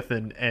Jabari Smith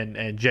and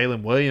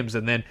Jalen Williams,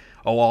 and then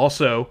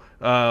also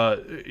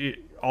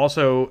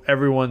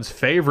everyone's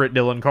favorite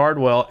Dylan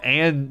Cardwell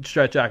and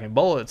Stretch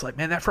Akingbola. It's like,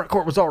 man, that front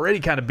court was already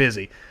kind of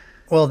busy.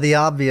 Well, the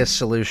obvious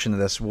solution to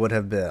this would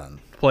have been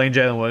Playing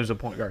Jalen Williams at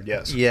point guard,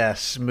 yes.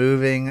 Yes,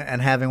 moving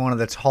and having one of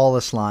the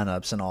tallest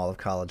lineups in all of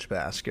college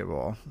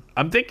basketball.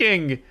 I'm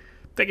thinking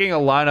a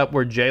lineup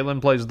where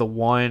Jalen plays the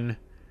 1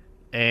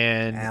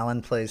 and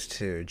Allen plays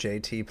 2,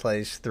 JT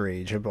plays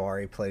 3,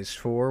 Jabari plays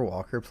 4,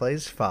 Walker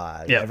plays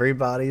 5. Yep.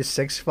 Everybody's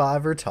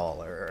 6'5" or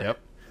taller.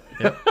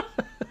 Yep.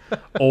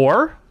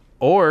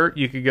 Or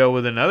you could go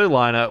with another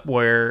lineup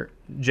where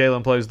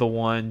Jalen plays the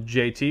 1,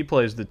 JT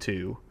plays the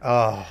 2,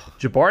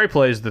 Jabari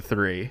plays the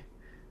 3,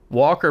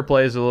 Walker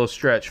plays a little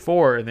stretch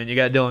 4, and then you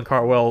got Dylan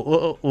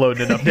Cardwell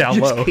loading it up down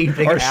Just low.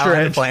 keeping Or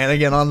Allen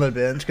Flanagan on the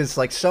bench because it's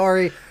like,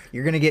 sorry,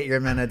 you're going to get your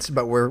minutes,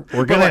 but we're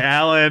But going to...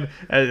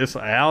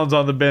 Allen's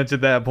on the bench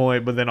at that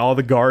point, but then all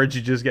the guards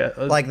you just get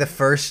Like the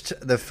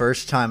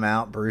first time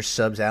out, Bruce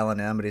subs Allen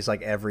in, but he's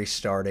like, every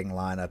starting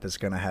lineup is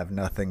going to have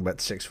nothing but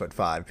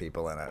 6'5"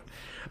 people in it.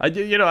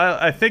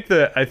 I think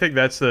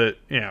that's the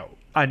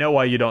I know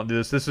why you don't do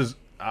this. This is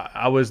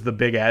I was the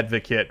big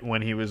advocate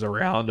when he was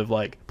around of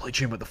play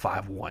Jim with the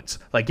 5 once.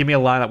 Give me a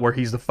lineup where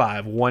he's the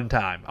 5 one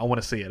time. I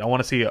want to see it. I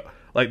want to see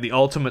the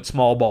ultimate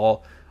small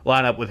ball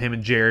lineup with him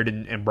and Jared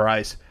and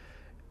Bryce.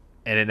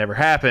 And it never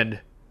happened.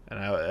 And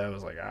I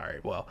was like, all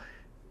right, well,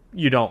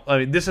 you don't. I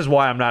mean, this is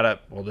why I'm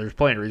not there's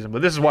plenty of reasons,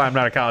 but this is why I'm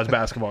not a college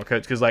basketball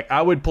coach because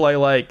I would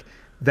play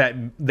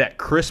that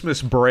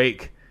Christmas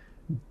break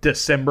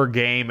December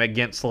game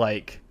against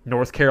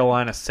North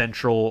Carolina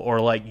Central or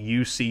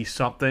UC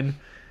something.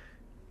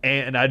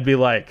 And I'd be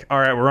like, all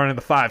right, we're running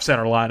the 5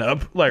 center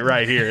lineup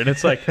right here. And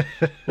it's like,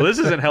 well, this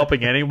isn't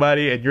helping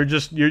anybody. And you're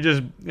just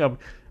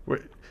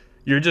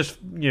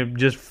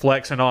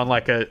flexing on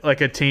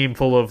a team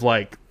full of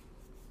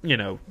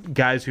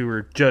guys who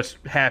are just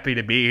happy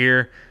to be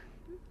here.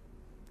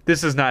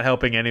 This is not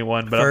helping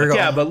anyone,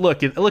 but but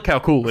look how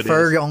cool it is.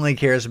 Ferg only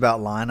cares about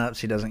lineups.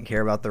 He doesn't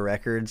care about the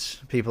records.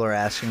 People are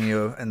asking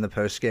you in the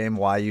post game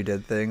why you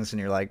did things, and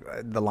you're like,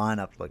 the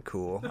lineup looked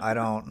cool. I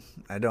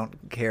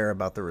don't care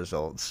about the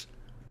results.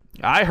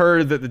 I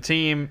heard that the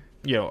team,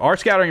 our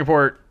scouting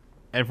report,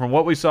 and from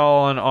what we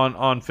saw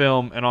on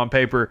film and on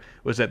paper,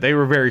 was that they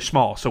were very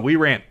small. So we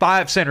ran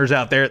 5 centers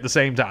out there at the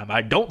same time.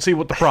 I don't see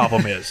what the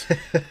problem is.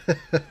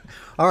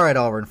 All right,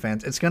 Auburn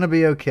fans, it's going to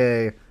be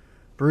okay.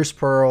 Bruce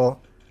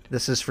Pearl,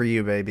 this is for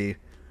you, baby.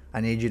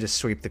 I need you to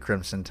sweep the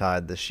Crimson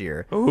Tide this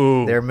year.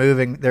 Ooh. They're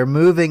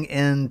moving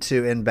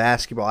into in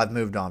basketball. I've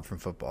moved on from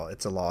football.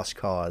 It's a lost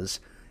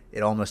cause.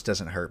 It almost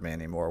doesn't hurt me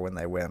anymore when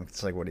they win.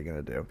 It's like, what are you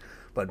going to do?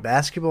 But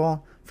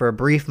basketball, for a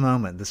brief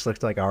moment, this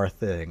looked like our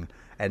thing.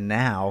 And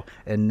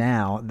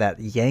now that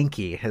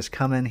Yankee has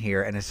come in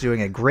here and is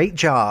doing a great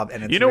job.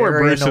 And it's where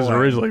very Bruce is annoying.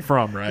 originally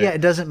from, right? Yeah,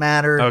 it doesn't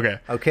matter.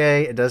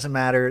 Okay, it doesn't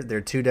matter. They're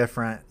two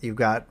different. You've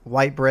got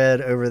white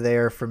bread over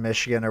there from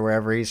Michigan or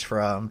wherever he's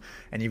from,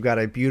 and you've got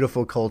a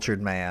beautiful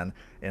cultured man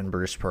in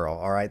Bruce Pearl.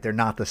 All right, they're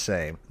not the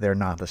same. They're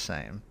not the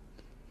same.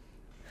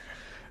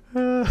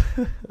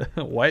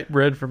 White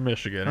bread from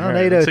Michigan. Well,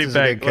 right. Let's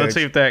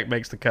see if that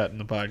makes the cut in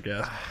the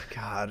podcast. Oh,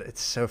 God, it's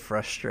so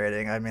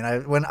frustrating. I mean,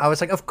 when I was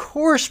like, of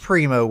course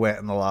Primo went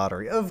in the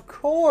lottery. Of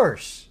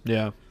course.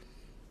 Yeah.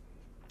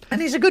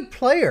 And he's a good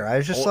player. I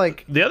was just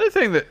like, the other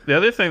thing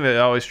that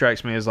always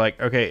strikes me is like,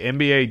 okay,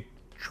 NBA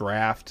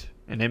draft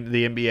and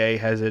the NBA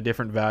has a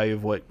different value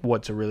of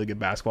what's a really good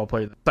basketball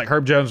player. Like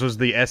Herb Jones was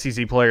the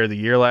SEC Player of the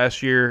Year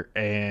last year,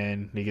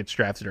 and he gets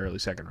drafted early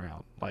second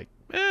round. Like,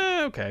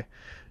 okay.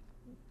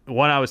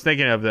 One I was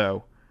thinking of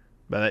though,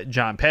 but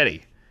John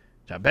Petty,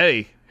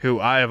 who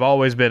I have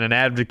always been an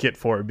advocate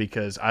for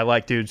because I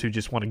like dudes who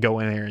just want to go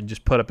in there and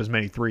just put up as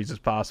many threes as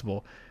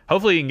possible.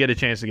 Hopefully, you can get a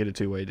chance to get a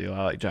two-way deal.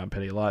 I like John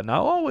Petty a lot, and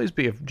I'll always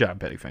be a John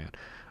Petty fan.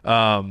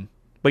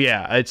 But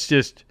yeah, it's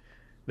just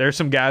there's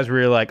some guys where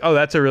you're like, oh,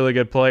 that's a really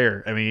good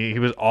player. I mean, he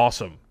was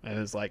awesome, and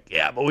it's like,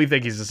 yeah, but we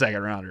think he's a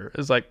second rounder.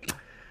 It's like,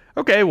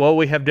 okay, well,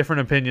 we have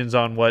different opinions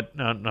on what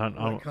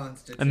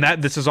and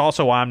that this is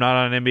also why I'm not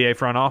on an NBA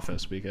front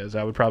office, because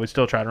I would probably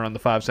still try to run the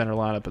 5-center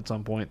lineup at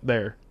some point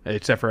there,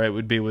 except for it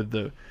would be with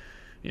the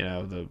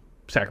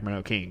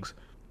Sacramento Kings.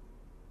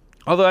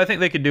 Although I think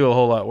they could do a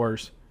whole lot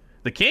worse.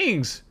 The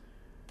Kings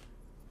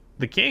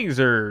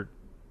are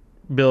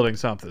building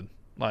something.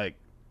 Like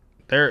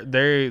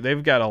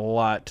they've got a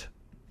lot.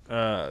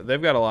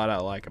 They've got a lot I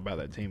like about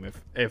that team.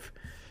 If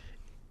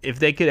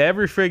they could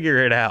ever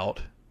figure it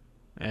out.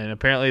 And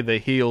apparently the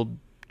Healed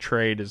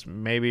trade is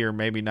maybe or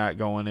maybe not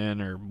going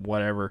in or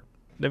whatever.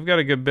 They've got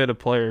a good bit of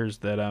players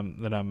that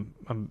I'm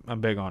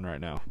big on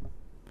right now.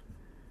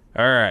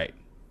 All right,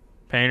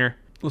 Painter,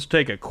 let's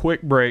take a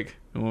quick break,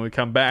 and when we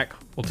come back,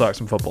 we'll talk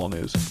some football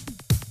news.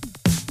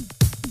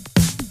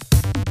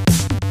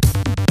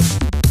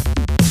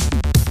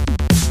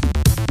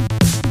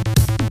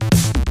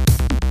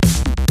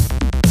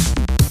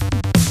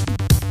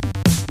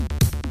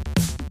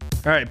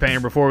 All right, Painter,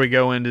 before we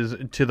go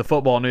into the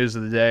football news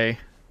of the day,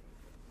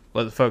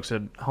 let the folks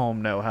at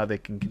home know how they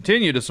can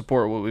continue to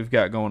support what we've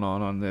got going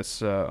on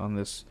this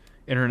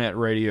internet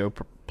radio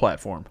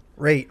platform.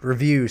 Rate,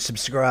 review,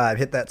 subscribe.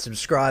 Hit that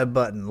subscribe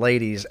button,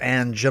 ladies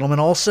and gentlemen.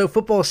 Also,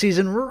 football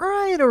season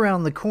right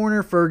around the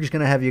corner. Ferg's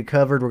going to have you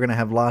covered. We're going to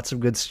have lots of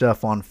good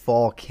stuff on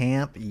fall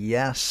camp.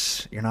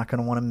 Yes, you're not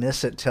going to want to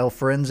miss it. Tell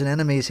friends and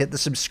enemies. Hit the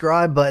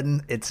subscribe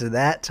button. It's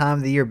that time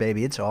of the year,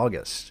 baby. It's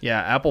August.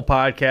 Yeah, Apple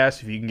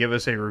Podcasts, if you can give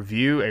us a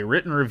review, a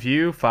written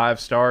review, 5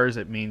 stars,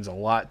 it means a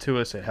lot to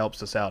us. It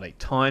helps us out a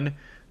ton.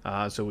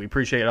 So we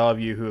appreciate all of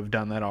you who have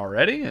done that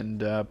already,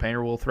 and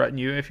Painter will threaten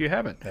you if you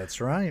haven't.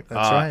 That's right.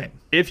 That's right.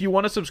 If you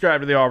want to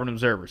subscribe to the Auburn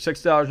Observer,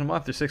 $6 a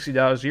month or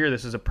 $60 a year,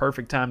 this is a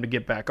perfect time to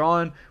get back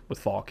on with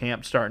fall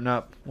camp starting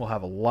up. We'll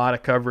have a lot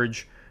of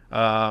coverage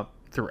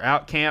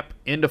throughout camp,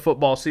 into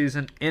football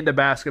season, into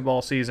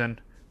basketball season.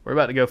 We're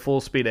about to go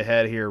full speed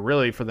ahead here,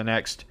 really, for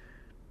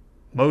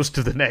most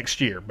of the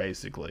next year,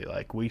 basically.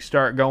 Like, we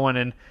start going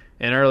in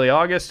early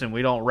August, and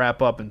we don't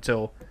wrap up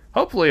until...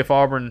 hopefully, if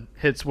Auburn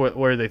hits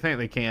where they think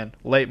they can,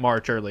 late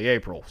March, early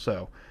April.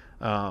 So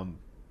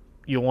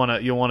you'll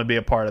want to be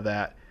a part of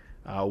that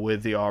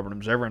with the Auburn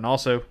Observer. And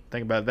also,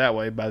 think about it that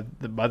way. By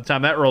the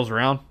time that rolls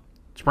around,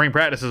 spring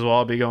practices will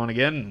all be going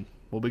again, and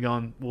we'll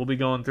be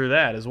going through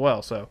that as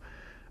well. So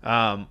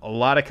a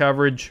lot of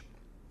coverage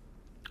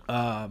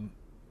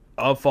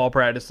of fall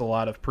practice, a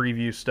lot of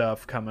preview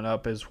stuff coming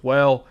up as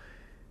well.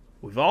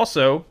 We've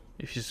also,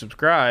 if you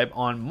subscribe,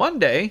 on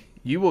Monday,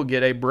 you will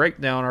get a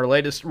breakdown, our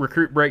latest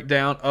recruit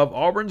breakdown of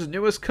Auburn's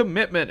newest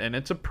commitment, and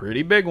it's a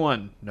pretty big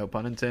one, no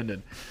pun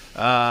intended.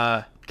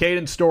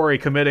 Caden Story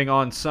committing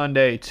on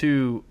Sunday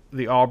to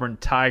the Auburn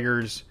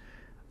Tigers.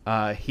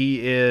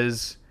 He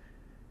is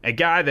a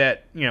guy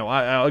that,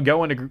 I'll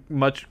go into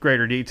much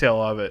greater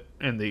detail of it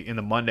in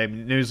the Monday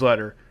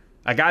newsletter.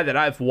 A guy that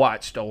I've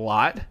watched a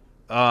lot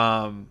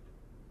in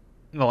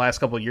the last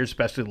couple of years,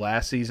 especially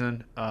last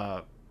season,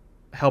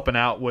 helping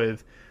out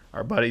with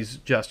our buddies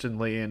Justin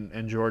Lee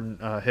and Jordan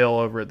Hill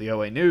over at the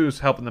OA News,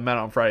 helping them out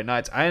on Friday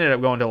nights. I ended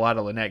up going to a lot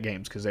of Lynette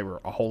games because they were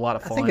a whole lot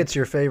of fun. I think it's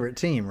your favorite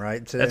team,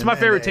 right? That's my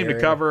favorite team to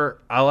cover.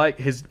 I like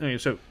his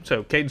so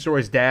Caden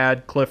Story's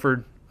dad,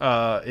 Clifford,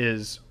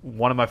 is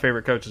one of my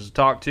favorite coaches to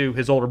talk to.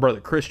 His older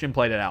brother Christian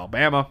played at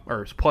Alabama,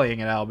 or is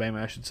playing at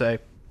Alabama, I should say.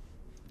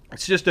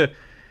 It's just a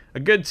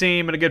good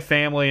team and a good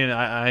family, and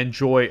I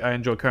enjoy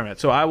covering it.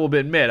 So I will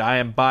admit I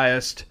am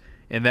biased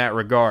in that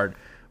regard.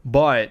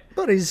 But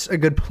he's a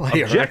good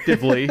player.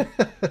 Objectively,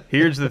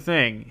 here's the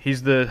thing.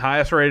 He's the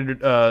highest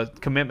rated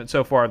commitment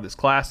so far of this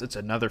class. It's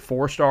another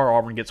 4-star.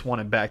 Auburn gets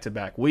one in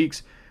back-to-back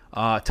weeks.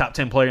 Top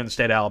 10 player in the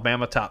state of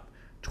Alabama. Top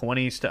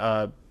 20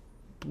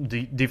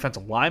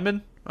 defensive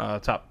lineman.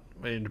 Top,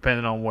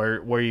 depending on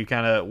where you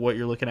kind of what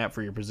you're looking at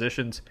for your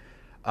positions.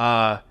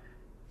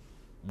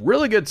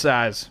 Really good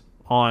size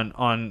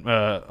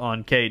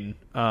on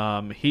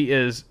Caden. He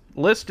is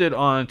listed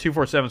on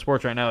 247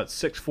 Sports right now at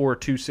 6'4",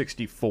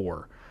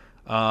 264.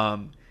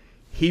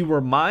 He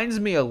reminds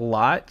me a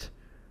lot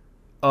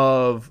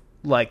of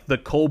like the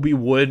Colby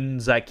Wooden,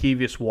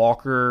 Zykevious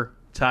Walker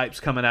types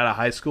coming out of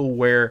high school,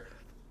 where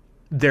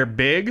they're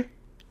big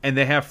and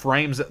they have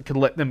frames that could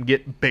let them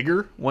get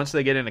bigger once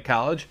they get into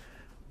college,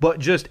 but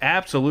just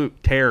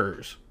absolute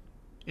terrors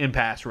in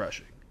pass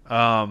rushing.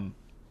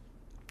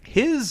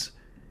 His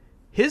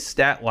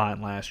stat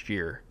line last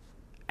year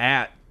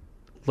at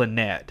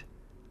Lynette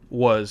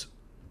was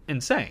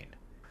insane.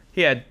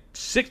 He had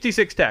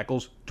 66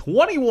 tackles,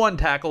 21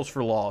 tackles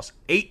for loss,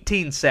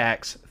 18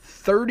 sacks,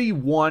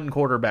 31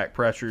 quarterback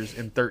pressures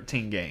in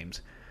 13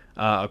 games,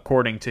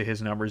 according to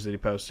his numbers that he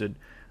posted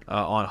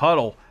on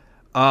Huddle.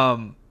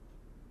 And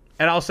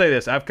I'll say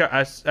this. I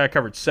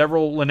covered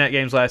several Lynette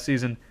games last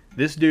season.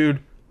 This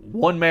dude,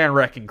 one-man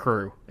wrecking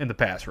crew in the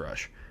pass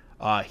rush.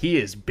 He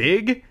is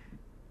big,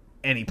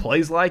 and he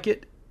plays like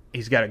it.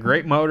 He's got a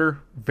great motor,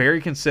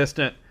 very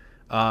consistent.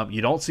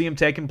 You don't see him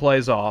taking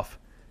plays off.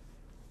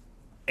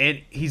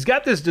 And he's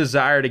got this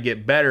desire to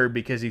get better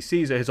because he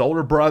sees that his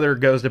older brother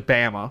goes to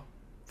Bama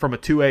from a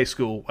 2A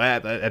school.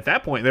 At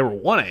that point, they were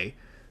 1A,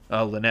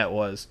 Lynette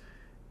was.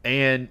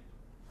 And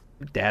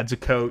dad's a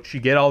coach. You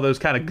get all those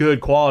kind of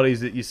good qualities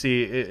that you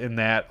see in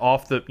that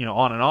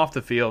on and off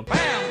the field.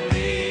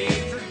 Family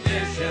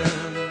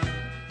tradition.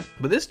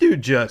 But this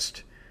dude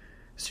just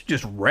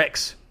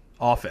wrecks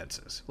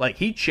offenses. Like,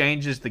 he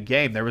changes the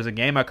game. There was a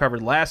game I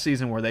covered last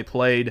season where they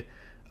played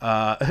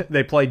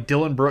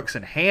Dylan Brooks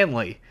and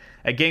Hanley.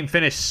 A game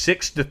finished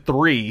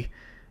 6-3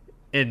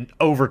 in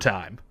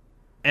overtime,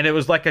 and it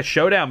was like a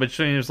showdown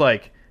between.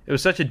 It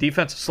was such a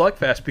defensive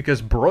slugfest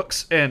because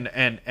Brooks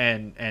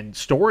and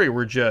Story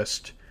were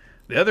just,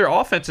 the other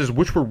offenses,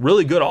 which were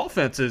really good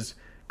offenses,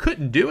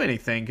 couldn't do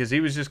anything because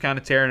he was just kind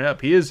of tearing it up.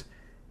 He's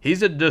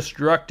a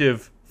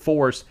destructive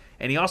force,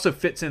 and he also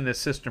fits in this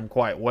system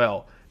quite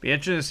well. Be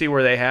interesting to see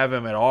where they have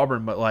him at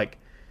Auburn, but like,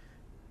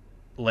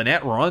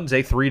 Lynette runs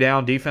a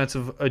 3-down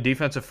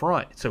defensive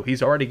front, so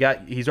he's already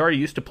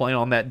used to playing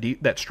on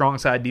that strong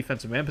side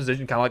defensive end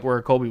position, kind of like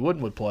where Colby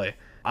Wooden would play.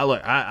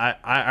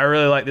 I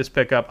really like this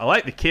pickup. I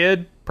like the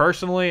kid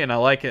personally, and I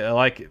like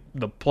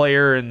the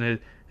player and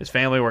his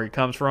family, where he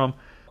comes from.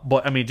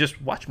 But I mean,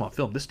 just watch him on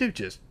film. This dude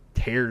just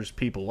tears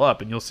people up,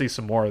 and you'll see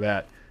some more of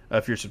that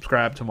if you're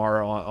subscribed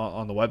tomorrow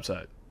on the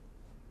website.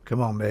 Come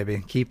on,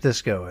 baby. Keep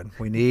this going.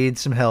 We need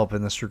some help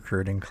in this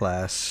recruiting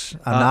class.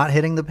 I'm not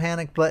hitting the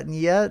panic button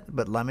yet,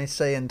 but let me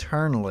say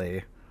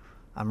internally,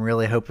 I'm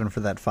really hoping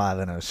for that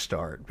 5-0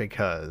 start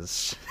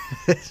because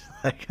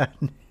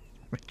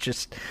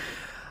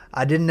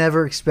I didn't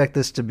ever expect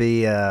this to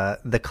be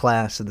the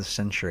class of the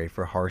century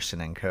for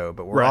Harsin and co.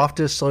 But we're off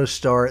to a slow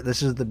start.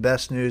 This is the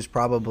best news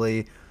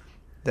probably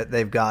that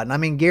they've gotten. I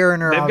mean,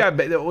 Garner.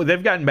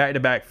 They've gotten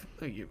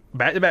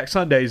back-to-back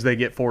Sundays. They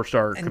get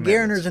 4-star. And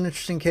Garner's an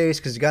interesting case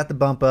because he got the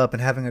bump up, and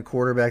having a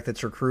quarterback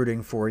that's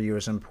recruiting for you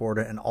is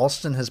important. And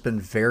Alston has been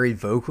very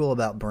vocal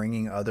about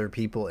bringing other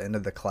people into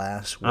the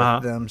class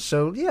with them.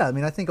 So yeah, I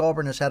mean, I think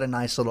Auburn has had a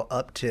nice little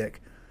uptick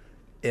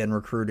in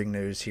recruiting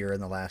news here in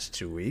the last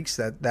 2 weeks.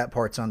 That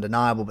part's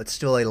undeniable, but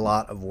still a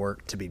lot of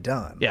work to be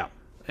done. Yeah,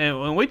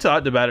 and when we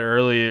talked about it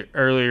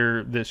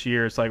earlier this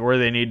year, it's like where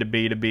they need to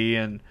be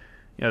in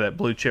that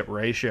blue chip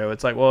ratio.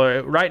 It's like,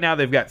 well, right now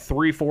they've got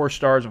 3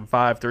 4-stars and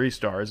 5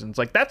 3-stars, and it's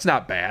like, that's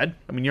not bad.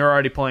 I mean, you're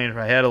already playing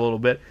ahead a little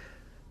bit.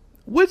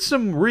 With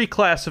some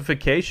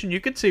reclassification,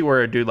 you could see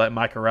where a dude like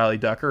Micah Riley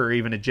Ducker or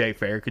even a Jay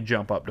Fair could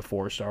jump up to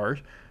 4 stars,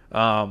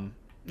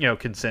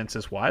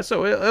 consensus wise.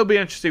 So it'll be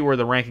interesting where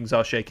the rankings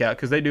all shake out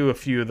because they do a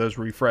few of those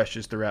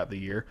refreshes throughout the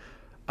year.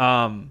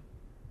 But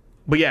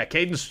yeah,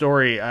 Caden's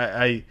story,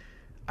 I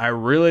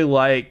really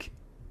like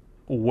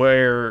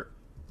where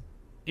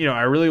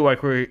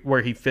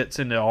he fits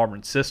into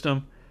Auburn's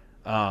system.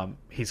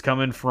 He's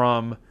coming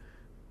from,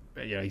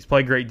 he's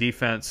played great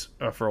defense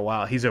for a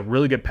while. He's a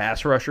really good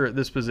pass rusher at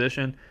this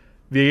position.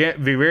 Be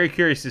very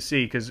curious to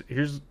see, because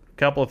here's a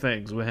couple of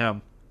things with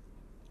him.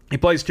 He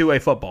plays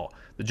 2A football.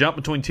 The jump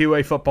between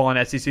 2A football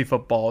and SEC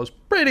football is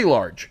pretty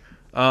large.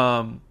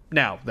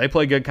 Now, they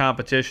play good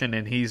competition,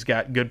 and he's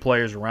got good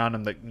players around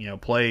him that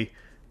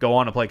go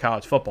on to play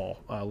college football.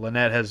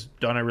 Lynette has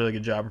done a really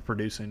good job of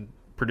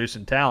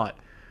producing talent.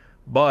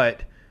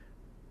 But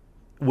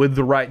with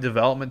the right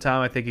development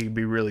time, I think he could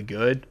be really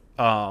good.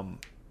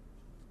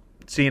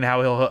 Seeing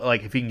how he'll,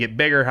 if he can get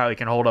bigger, how he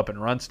can hold up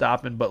and run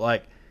stopping.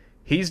 But,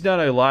 he's done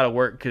a lot of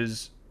work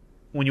because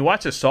when you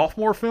watch a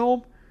sophomore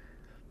film,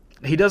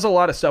 he does a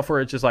lot of stuff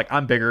where it's just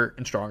I'm bigger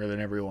and stronger than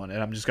everyone,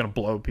 and I'm just going to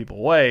blow people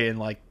away. And,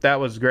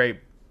 that was great.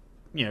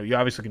 You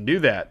obviously can do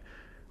that.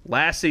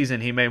 Last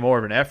season, he made more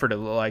of an effort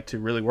to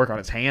really work on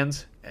his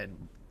hands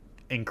and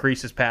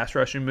increase his pass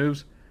rushing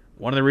moves.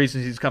 One of the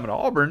reasons he's coming to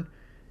Auburn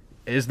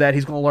is that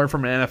he's going to learn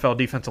from an NFL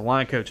defensive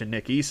line coach in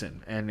Nick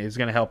Eason, and he's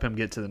going to help him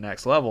get to the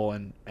next level,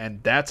 and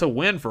that's a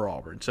win for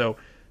Auburn. So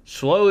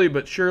slowly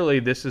but surely,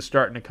 this is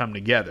starting to come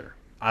together.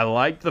 I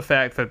like the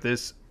fact that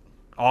this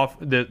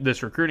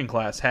recruiting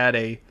class had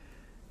a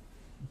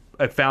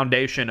a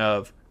foundation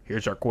of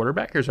here's our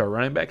quarterback, here's our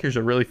running back, here's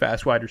a really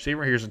fast wide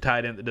receiver, here's a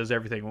tight end that does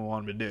everything we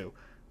want him to do.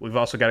 We've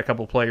also got a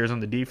couple players on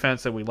the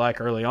defense that we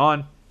like early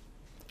on,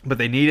 but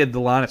they needed the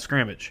line of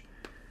scrimmage.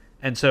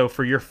 And so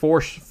for your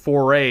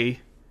foray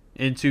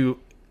into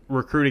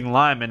recruiting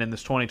linemen in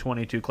this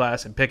 2022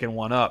 class and picking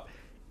one up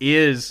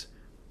is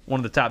one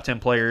of the top 10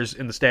 players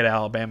in the state of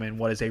Alabama in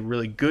what is a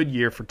really good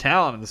year for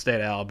talent in the state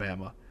of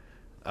Alabama.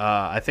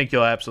 I think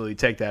you'll absolutely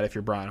take that if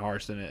you're Brian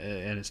Harston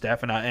and his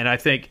staff, and I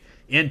think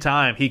in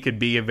time he could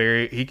be a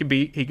very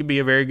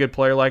good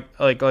player like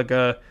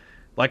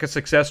a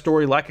success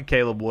story like a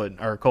Caleb Wooden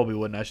or Colby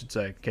Wooden, I should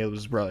say. Caleb's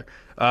his brother,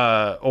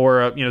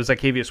 or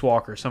Zacchaeus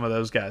Walker. Some of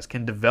those guys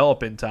can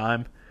develop in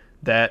time.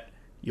 That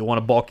you want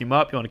to bulk him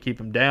up, you want to keep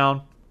him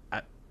down.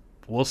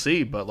 We'll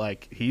see, but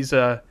like he's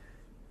a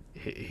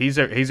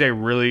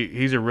really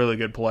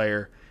good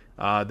player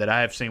that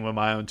I have seen with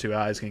my own two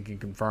eyes and can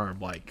confirm.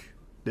 Like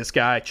this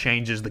guy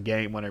changes the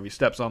game whenever he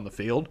steps on the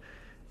field,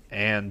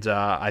 and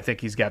I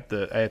think he's got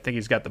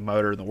the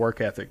motor and the work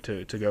ethic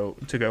to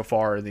go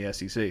far in the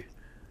SEC.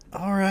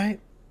 All right.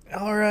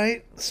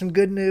 Some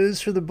good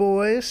news for the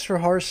boys, for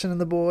Harsin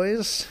and the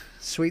boys.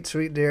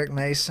 Sweet Derek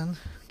Mason.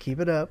 Keep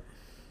it up.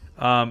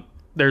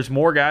 There's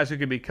more guys who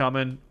could be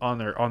coming on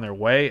their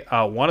way.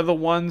 One of the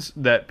ones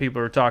that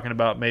people are talking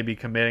about maybe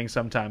committing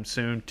sometime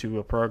soon to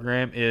a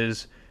program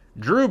is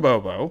Drew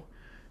Bobo,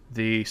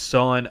 the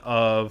son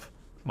of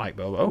Mike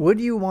Bobo.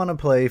 Would you want to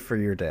play for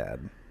your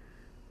dad?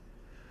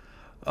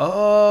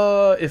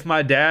 If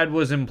my dad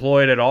was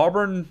employed at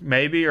Auburn,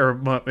 maybe, or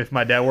if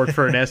my dad worked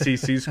for an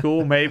SEC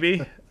school,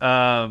 maybe.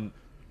 I'll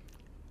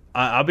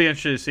be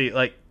interested to see.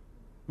 Like,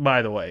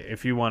 by the way,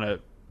 if you want to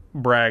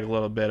brag a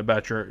little bit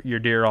about your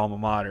dear alma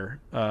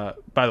mater,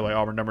 by the way,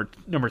 Auburn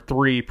number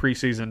 3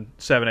 preseason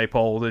 7A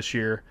poll this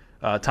year.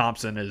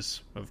 Thompson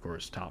is, of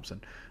course,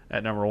 Thompson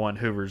at number 1.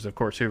 Hoover's, of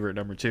course, Hoover at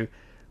number 2.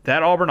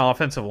 That Auburn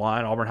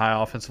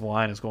High offensive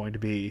line is going to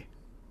be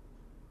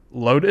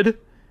loaded.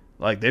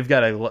 Like they've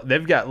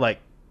got like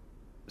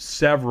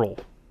several,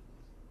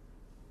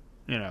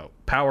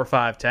 Power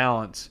 5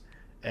 talents,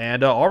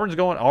 and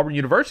Auburn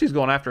University's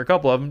going after a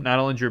couple of them. Not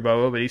only Drew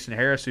Bobo, but Easton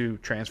Harris, who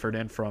transferred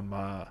in from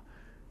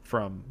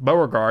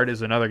Beauregard,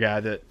 is another guy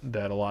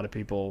that a lot of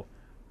people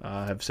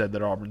have said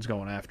that Auburn's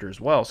going after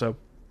as well. So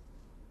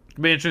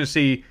it'll be interesting to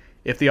see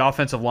if the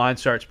offensive line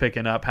starts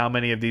picking up, how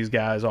many of these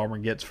guys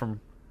Auburn gets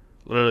from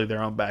literally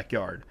their own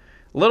backyard.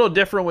 A little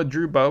different with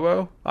Drew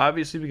Bobo,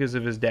 obviously, because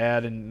of his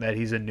dad and that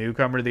he's a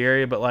newcomer to the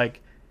area. But, like,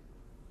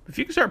 if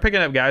you can start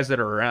picking up guys that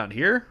are around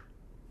here,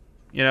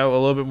 a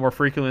little bit more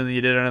frequently than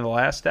you did under the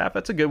last staff,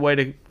 that's a good way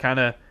to kind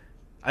of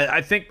 –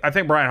 I think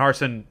Brian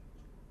Harsin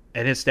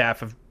and his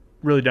staff have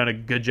really done a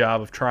good job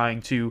of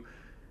trying to,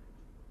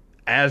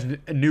 as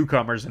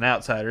newcomers and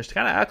outsiders, to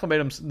kind of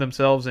acclimate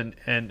themselves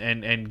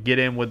and get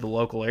in with the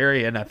local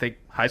area. And I think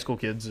high school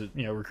kids,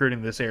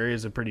 recruiting this area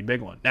is a pretty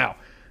big one. Now,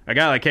 a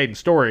guy like Caden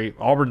Story,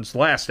 Auburn's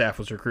last staff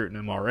was recruiting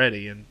him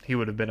already, and he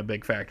would have been a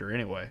big factor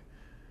anyway.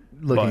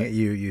 Looking at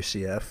you,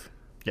 UCF.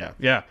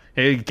 Yeah.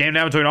 He came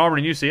down between Auburn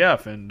and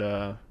UCF,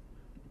 and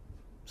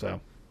so,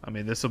 I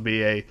mean, this will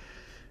be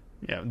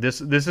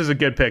this is a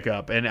good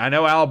pickup. And I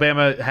know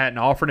Alabama hadn't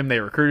offered him. They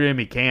recruited him.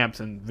 He camped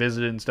and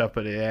visited and stuff,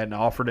 but they hadn't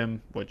offered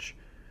him, which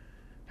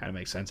kind of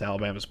makes sense.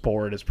 Alabama's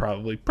board is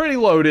probably pretty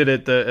loaded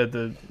at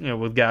the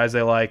with guys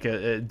they like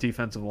at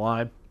defensive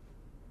line.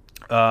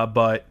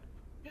 But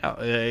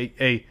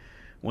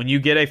when you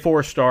get a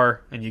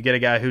 4-star and you get a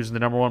guy who's the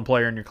number 1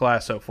 player in your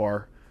class so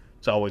far,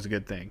 it's always a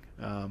good thing.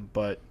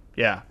 But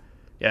yeah,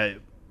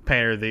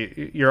 Painter,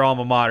 your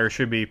alma mater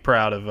should be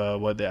proud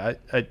of what they.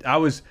 I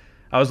was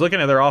looking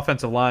at their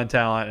offensive line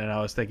talent and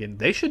I was thinking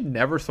they should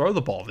never throw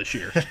the ball this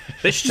year.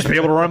 They should just be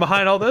able to run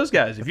behind all those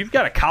guys. If you've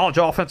got a college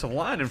offensive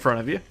line in front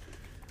of you.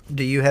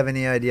 Do you have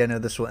any idea? I know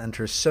this will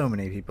interest so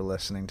many people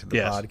listening to the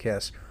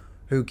podcast.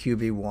 Who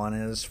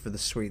QB1 is for the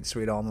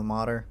sweet alma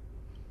mater?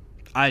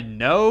 I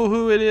know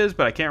who it is,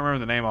 but I can't remember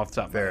the name off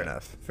the top of my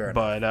head. Fair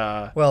enough.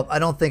 But well, I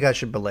don't think I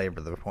should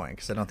belabor the point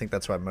because I don't think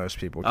that's why most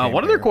people.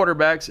 One of their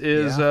quarterbacks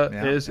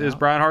is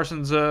Brian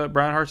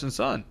Harson's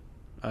son,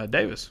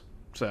 Davis.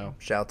 So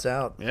shouts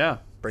out. Yeah,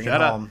 bring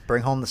it home.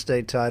 Bring home the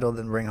state title,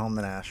 then bring home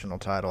the national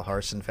title.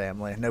 Harsin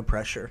family, no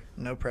pressure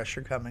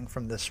coming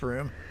from this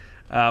room.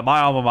 My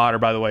alma mater,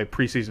 by the way,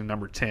 preseason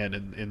number 10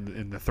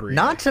 in the 3.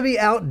 Not to be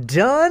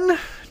outdone,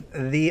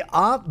 the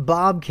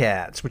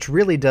Bobcats, which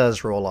really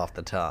does roll off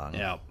the tongue.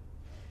 Yeah.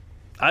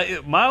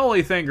 My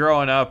only thing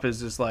growing up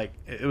is just like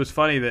it was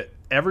funny that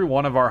every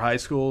one of our high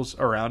schools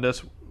around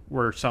us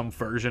were some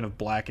version of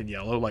black and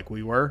yellow, like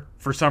we were.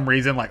 For some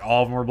reason, like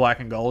all of them were black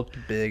and gold.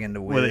 Big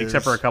into Wiz.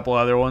 Except for a couple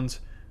other ones.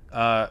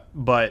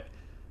 But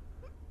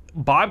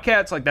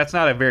Bobcats, like that's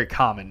not a very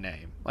common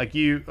name. Like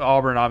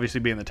Auburn obviously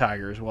being the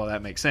Tigers, well,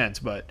 that makes sense.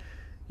 But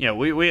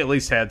we at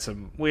least had a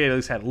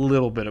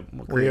little bit of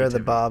creativity. We are the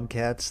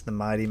Bobcats, the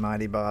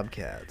mighty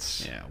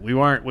Bobcats. Yeah, we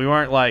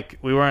weren't like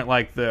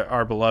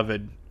our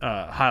beloved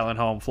Highland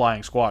Home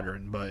Flying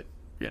Squadron, but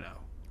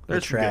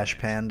the Trash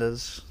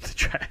Pandas.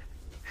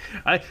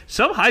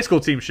 Some high school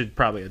teams should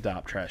probably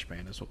adopt trash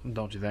ban,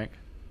 don't you think?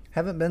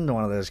 Haven't been to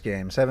one of those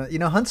games.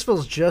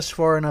 Huntsville's just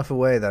far enough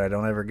away that I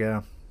don't ever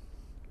go.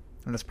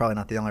 And that's probably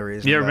not the only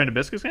reason. You ever been to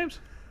Biscuits games?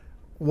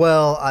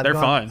 Well, They're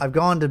fun. I've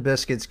gone to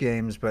Biscuits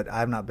games, but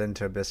I've not been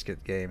to a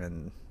Biscuit game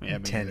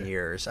in 10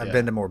 years. I've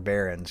been to more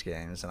Barons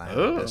games than I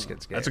have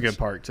Biscuits games. That's a good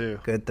park, too.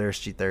 Good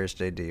Thirsty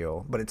Thursday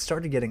deal. But it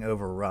started getting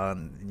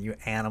overrun. And you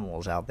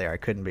animals out there, I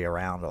couldn't be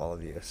around all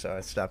of you, so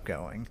I stopped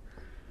going.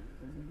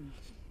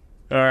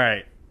 All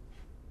right.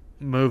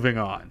 Moving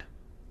on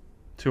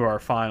to our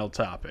final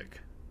topic.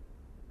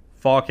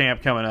 Fall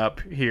camp coming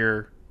up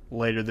here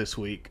later this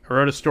week. I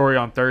wrote a story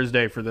on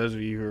Thursday for those of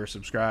you who are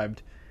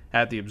subscribed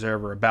at The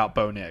Observer about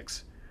Bo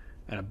Nix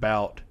and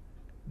about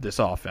this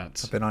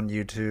offense. I've been on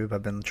YouTube.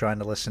 I've been trying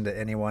to listen to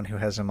anyone who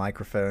has a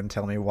microphone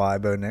tell me why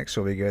Bo Nix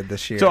will be good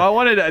this year. So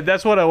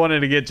that's what I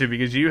wanted to get to,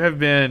 because you have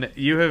been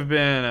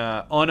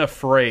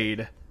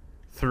unafraid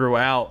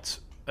throughout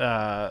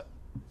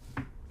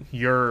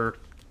your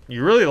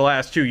really the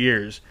last 2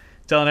 years,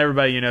 telling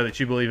everybody that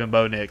you believe in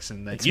Bo Nix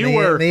and that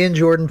me and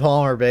Jordan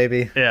Palmer,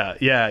 baby.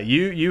 Yeah.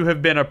 You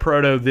have been a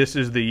proto this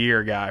is the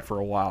year guy for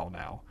a while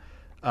now.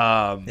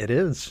 It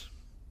is.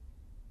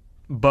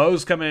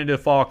 Bo's coming into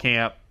fall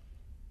camp.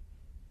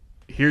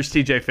 Here's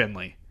TJ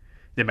Finley.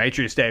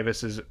 Demetrius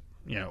Davis is,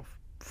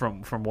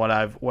 from what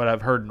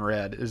I've heard and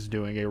read, is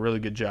doing a really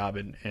good job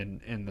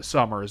in the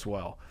summer as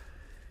well.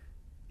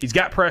 He's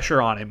got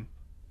pressure on him,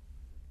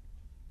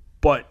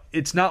 but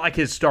it's not like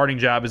his starting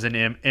job is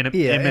imminent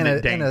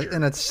danger.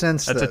 In a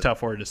sense, that's a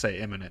tough word to say.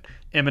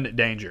 Imminent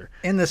danger.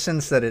 In the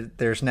sense that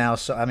there's now.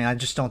 So I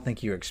just don't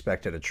think you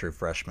expected a true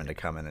freshman to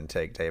come in and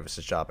take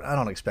Davis's job. And I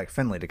don't expect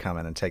Finley to come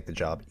in and take the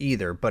job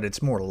either. But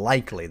it's more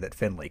likely that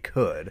Finley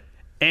could.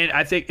 And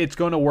I think it's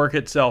going to work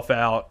itself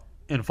out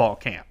in fall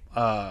camp.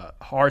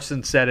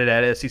 Harsin said it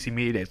at SEC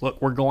Media Days.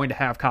 Look, we're going to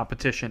have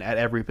competition at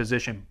every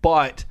position,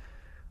 but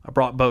I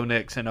brought Bo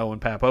Nix and Owen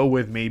Papo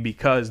with me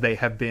because they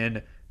have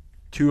been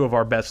two of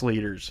our best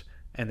leaders,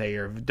 and they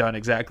have done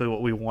exactly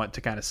what we want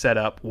to kind of set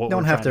up what we're trying to do.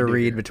 Don't have to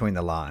read between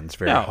the lines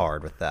very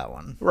hard with that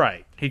one.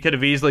 Right. He could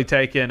have easily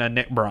taken a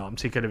Nick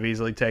Brahms. He could have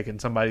easily taken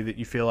somebody that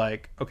you feel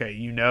like, okay,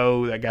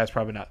 that guy's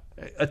probably not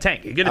a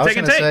Tank. He could have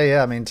taken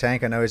Tank.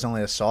 Tank, I know he's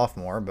only a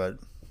sophomore, but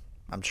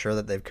I'm sure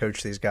that they've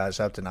coached these guys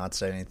up to not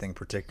say anything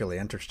particularly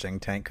interesting.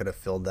 Tank could have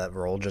filled that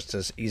role just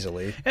as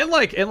easily. And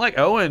like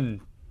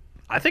Owen,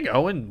 I think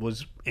Owen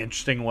was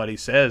interesting in what he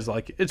says.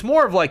 Like, it's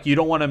more of like you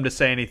don't want him to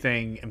say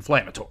anything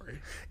inflammatory.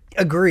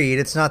 Agreed.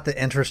 It's not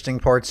the interesting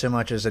part so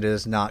much as it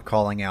is not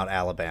calling out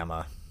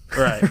Alabama.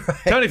 Right.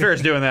 Tony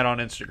Ferris doing that on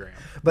Instagram.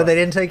 But they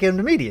didn't take him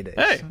to media days.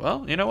 Hey,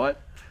 well, you know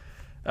what?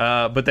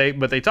 But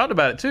they talked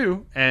about it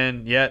too,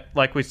 and yet,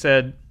 like we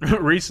said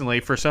recently,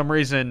 for some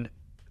reason,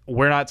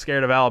 we're not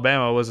scared of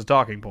Alabama was a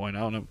talking point.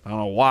 I don't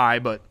know why,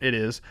 but it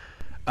is.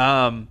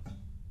 So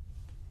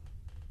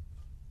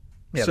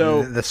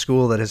the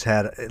school that has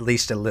had at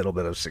least a little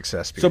bit of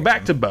success. So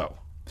back to Bo.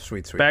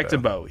 Sweet back Bo. to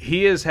Bo.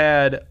 He has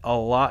had a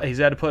lot. He's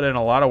had to put in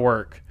a lot of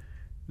work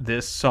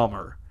this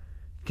summer,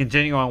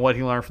 continuing on what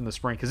he learned from the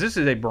spring, because this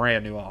is a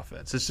brand new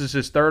offense. This is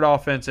his third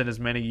offense in as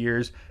many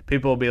years.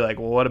 People will be like,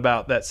 well, what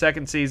about that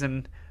second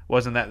season?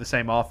 Wasn't that the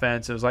same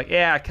offense? It was like,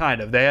 yeah, kind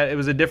of. It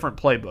was a different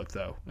playbook,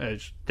 though.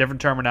 It's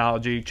different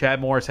terminology.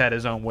 Chad Morris had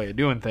his own way of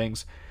doing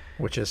things.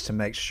 Which is to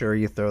make sure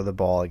you throw the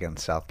ball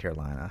against South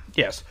Carolina.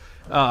 Yes.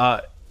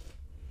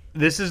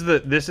 This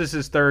is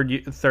his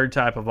third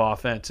type of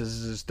offense. This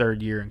is his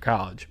third year in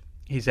college.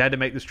 He's had to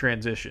make this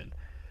transition.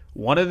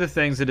 One of the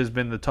things that has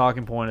been the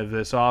talking point of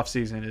this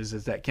offseason is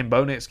that can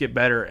Bo Nix get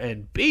better?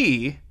 And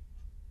B,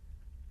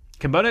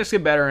 can Bo Nix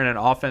get better in an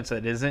offense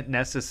that isn't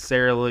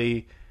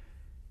necessarily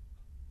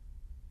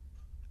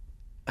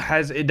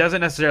it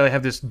doesn't necessarily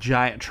have this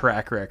giant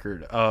track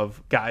record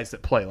of guys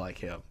that play like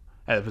him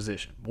at a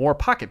position. More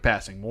pocket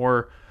passing,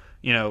 more,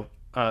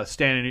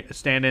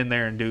 stand in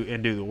there and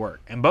do the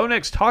work. And Bo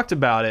Nix talked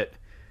about it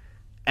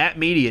at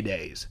media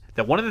days,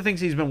 that one of the things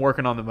he's been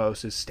working on the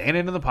most is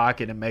standing in the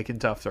pocket and making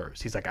tough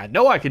throws. He's like, I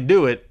know I can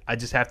do it, I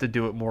just have to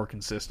do it more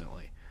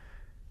consistently.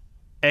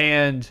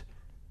 And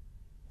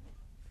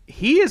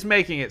he is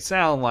making it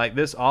sound like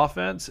this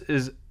offense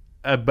is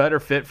a better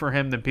fit for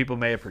him than people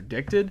may have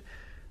predicted.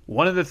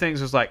 One of the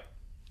things was like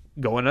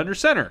going under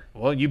center.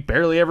 Well, you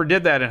barely ever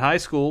did that in high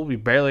school. You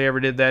barely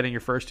ever did that in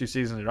your first 2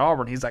 seasons at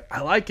Auburn. He's like,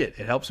 I like it.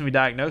 It helps me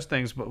diagnose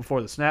things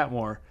before the snap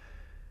more.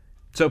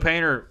 So,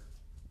 Painter,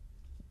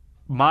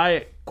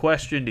 my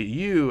question to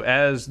you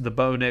as the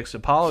Bo Nix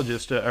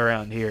apologist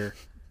around here,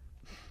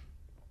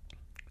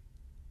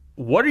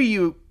 what are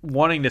you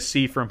wanting to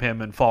see from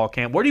him in fall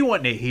camp? What are you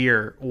wanting to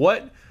hear?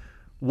 What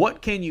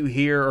can you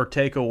hear or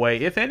take away,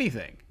 if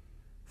anything,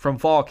 from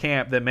fall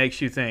camp that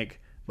makes you think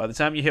by the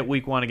time you hit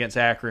week 1 against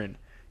Akron,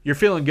 you're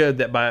feeling good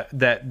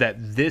that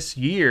this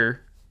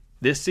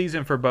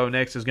season for Bo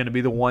Nix is going to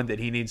be the one that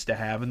he needs to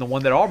have and the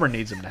one that Auburn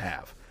needs him to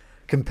have?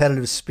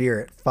 Competitive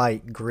spirit,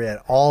 fight, grit,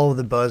 all of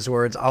the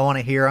buzzwords. I want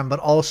to hear them, but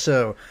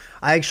also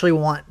I actually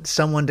want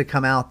someone to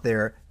come out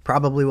there,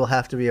 probably will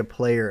have to be a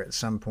player at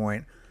some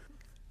point,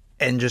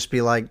 and just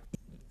be like,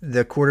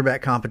 the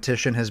quarterback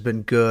competition has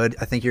been good.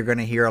 I think you're going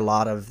to hear a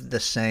lot of the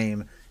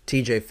same.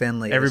 TJ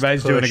Finley is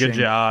Everybody's doing a good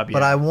pushing, job.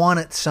 But yeah. I want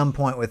at some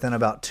point within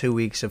about 2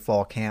 weeks of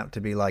fall camp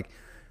to be like,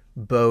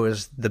 Bo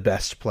is the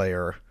best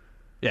player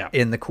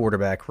in the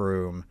quarterback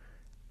room,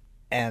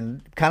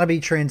 and kind of be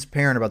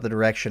transparent about the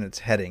direction it's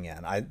heading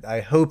in. I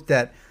hope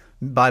that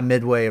by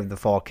midway of the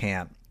fall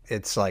camp,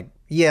 it's like,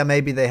 yeah,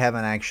 maybe they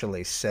haven't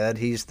actually said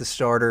he's the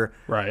starter,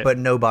 right? But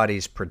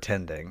nobody's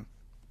pretending.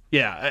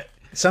 Yeah.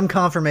 Some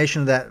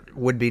confirmation of that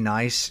would be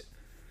nice.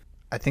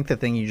 I think the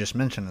thing you just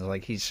mentioned is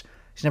like he's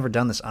never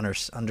done this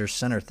under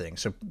center thing.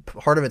 So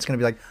part of it's going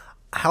to be like,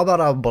 how about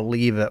I'll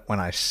believe it when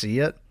I see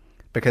it?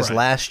 Because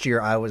last year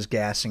I was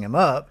gassing him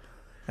up,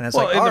 and it's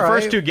like, in the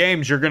first 2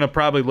 games, you're going to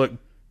probably look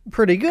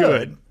pretty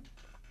good.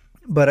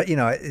 But you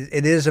know,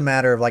 it is a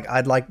matter of like,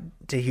 I'd like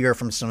to hear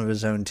from some of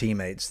his own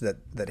teammates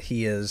that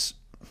he is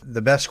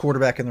the best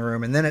quarterback in the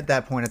room, and then at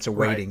that point, it's a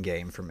waiting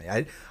game for me.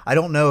 I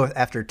don't know if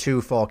after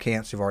 2 fall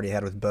camps we've already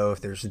had with Bo, if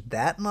there's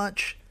that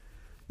much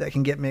that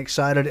can get me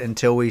excited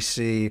until we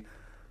see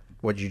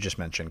what you just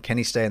mentioned. Can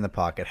he stay in the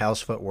pocket?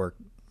 How's footwork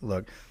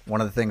look?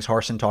 One of the things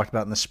Harsin talked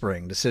about in the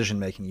spring, decision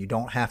making. You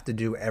don't have to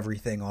do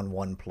everything on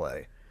one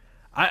play.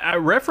 I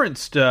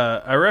referenced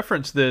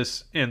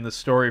this in the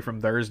story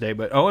from Thursday,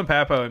 but Owen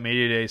Papo at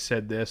Media Day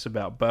said this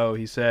about Bo.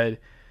 He said,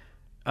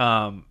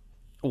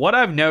 what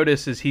I've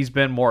noticed is he's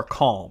been more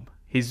calm.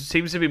 He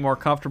seems to be more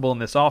comfortable in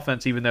this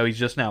offense, even though he's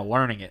just now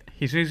learning it.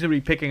 He seems to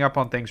be picking up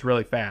on things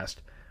really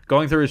fast,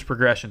 going through his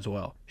progressions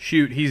well.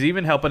 Shoot, he's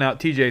even helping out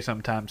TJ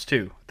sometimes,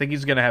 too. I think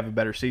he's going to have a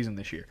better season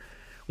this year.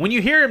 When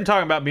you hear him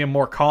talking about being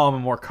more calm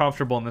and more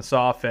comfortable in this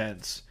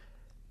offense,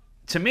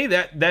 to me,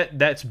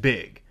 that's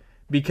big.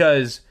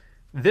 Because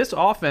this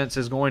offense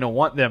is going to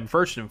want them,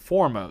 first and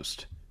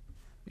foremost,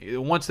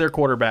 it wants their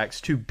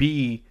quarterbacks to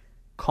be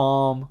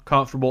calm,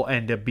 comfortable,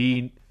 and to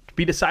be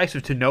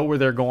decisive, to know where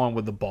they're going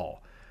with the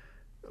ball.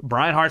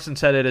 Brian Harsin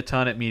said it a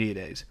ton at Media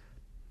Days.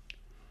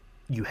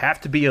 You have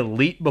to be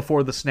elite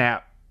before the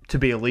snap to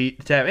be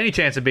elite, to have any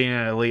chance of being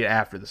an elite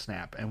after the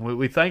snap. And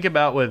we think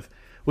about with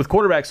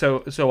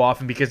quarterbacks so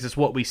often, because it's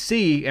what we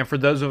see, and for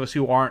those of us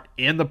who aren't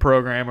in the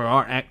program or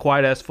aren't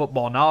quite as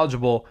football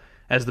knowledgeable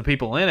as the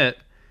people in it,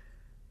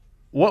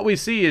 what we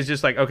see is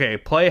just like, okay,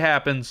 play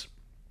happens,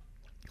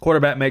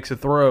 quarterback makes a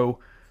throw,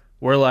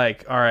 we're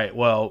like, all right,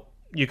 well,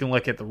 you can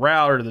look at the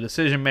route or the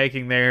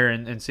decision-making there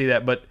and see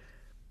that, but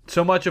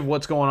so much of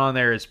what's going on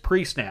there is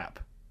pre-snap,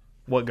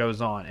 what goes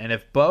on. And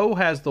if Bo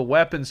has the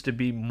weapons to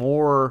be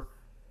more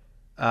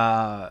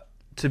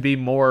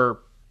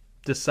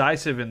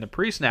decisive in the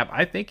pre-snap,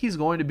 I think he's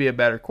going to be a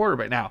better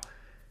quarterback. Now,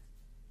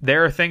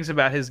 there are things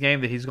about his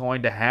game that he's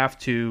going to have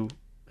to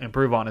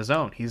improve on his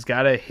own. He's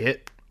got to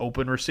hit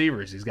open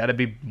receivers. He's got to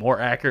be more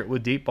accurate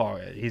with deep ball.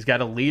 He's got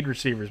to lead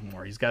receivers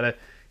more. He's got to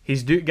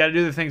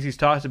do the things he's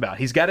talked about.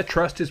 He's got to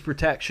trust his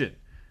protection,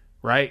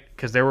 right?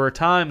 Because there were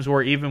times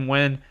where even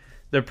when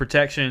the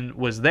protection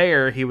was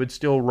there, he would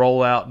still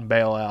roll out and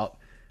bail out,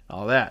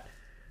 all that.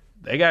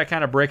 They got to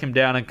kind of break him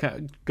down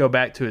and go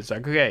back to it. It's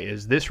like, okay,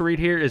 is this read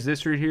here? Is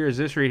this read here? Is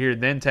this read here?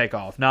 Then take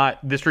off. Not,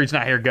 this read's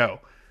not here,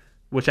 go.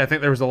 Which I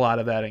think there was a lot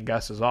of that in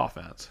Gus's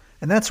offense.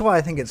 And that's why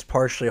I think it's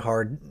partially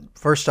hard.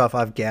 First off,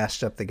 I've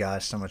gassed up the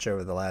guys so much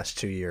over the last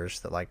 2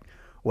 years that, like,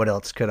 what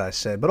else could I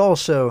say? But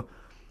also,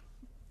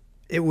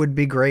 it would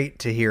be great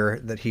to hear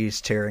that he's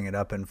tearing it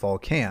up in fall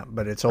camp,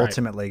 but it's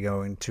ultimately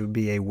going to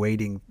be a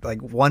waiting.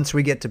 Like, once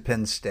we get to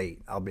Penn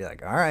State, I'll be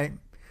like, all right,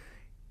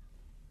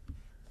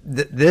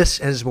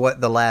 this is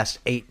what the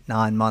last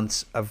 8-9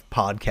 months of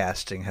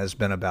podcasting has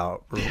been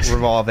about,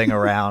 revolving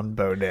around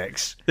Bo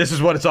Nix. This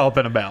is what it's all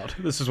been about.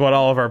 This is what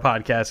all of our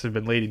podcasts have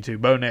been leading to.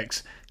 Bo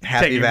Nix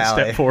taking a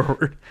step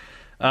forward.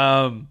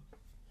 One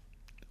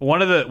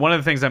of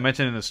the things I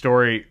mentioned in the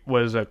story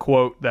was a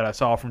quote that I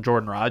saw from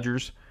Jordan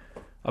Rodgers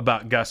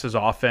about Gus's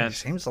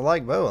offense. He seems to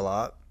like Bo a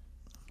lot.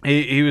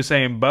 He was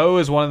saying Bo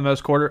is one of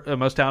the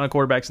most talented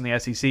quarterbacks in the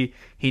SEC.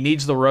 He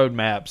needs the road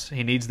maps.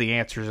 He needs the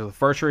answers. If the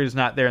first read is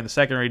not there and the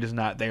second read is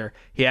not there,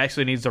 he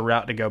actually needs the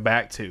route to go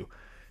back to.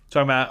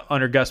 Talking about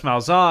under Gus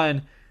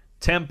Malzahn,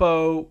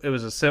 tempo. It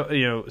was a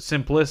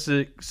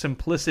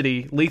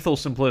simplicity, lethal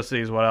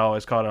simplicity is what I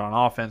always called it on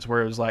offense,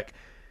 where it was like,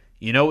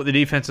 you know what the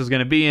defense is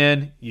going to be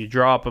in. You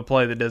draw up a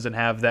play that doesn't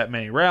have that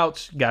many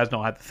routes. Guys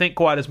don't have to think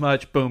quite as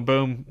much. Boom,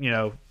 boom.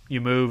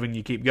 You move and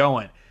you keep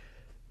going.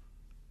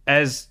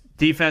 As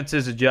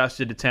defenses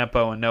adjusted to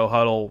tempo and no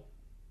huddle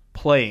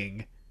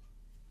playing,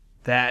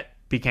 that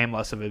became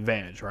less of an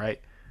advantage, right?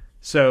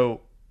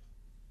 So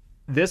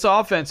this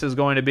offense is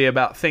going to be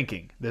about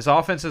thinking. This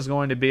offense is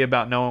going to be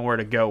about knowing where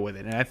to go with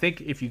it. And I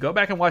think if you go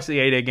back and watch the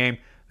 8A game,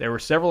 there were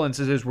several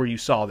instances where you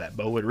saw that.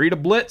 Bo would read a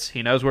blitz.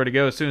 He knows where to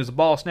go as soon as the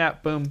ball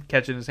snapped. Boom,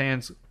 catch in his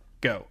hands,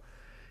 go.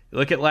 You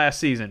look at last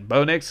season.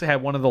 Bo Nix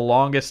had one of the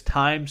longest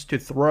times to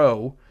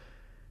throw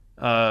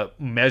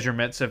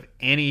measurements of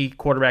any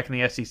quarterback in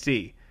the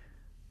SEC.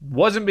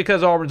 Wasn't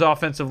because Auburn's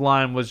offensive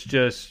line was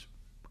just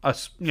a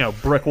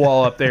brick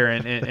wall up there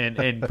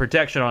and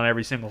protection on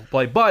every single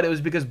play, but it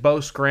was because Bo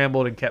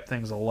scrambled and kept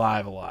things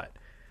alive a lot.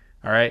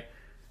 All right,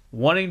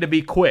 wanting to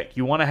be quick.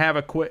 You want to have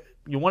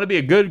you want to be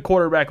a good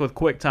quarterback with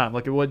quick time.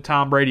 Look at what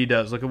Tom Brady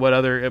does. Look at what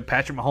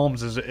Patrick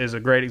Mahomes is a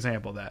great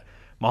example of that.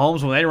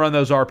 Mahomes, when they run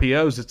those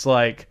RPOs, it's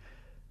like,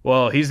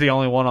 well, he's the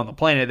only one on the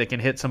planet that can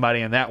hit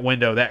somebody in that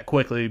window that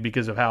quickly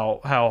because of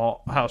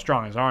how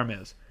strong his arm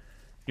is.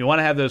 You want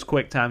to have those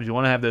quick times. You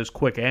want to have those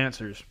quick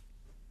answers.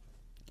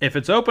 If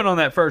it's open on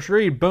that first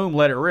read, boom,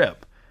 let it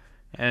rip.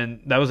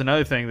 And that was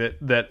another thing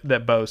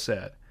that Bo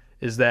said,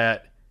 is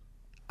that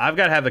I've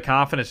got to have the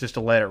confidence just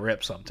to let it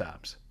rip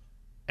sometimes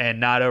and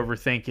not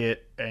overthink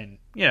it. And,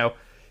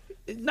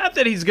 not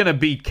that he's going to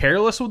be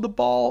careless with the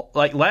ball.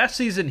 Like last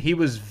season, he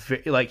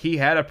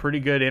had a pretty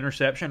good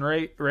interception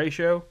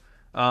ratio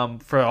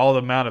for all the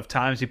amount of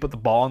times he put the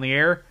ball in the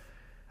air.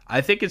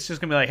 I think it's just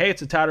going to be like, hey,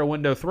 it's a tighter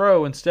window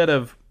throw. Instead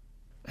of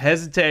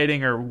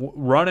hesitating or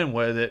running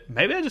with it,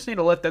 maybe I just need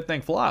to let that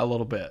thing fly a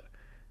little bit.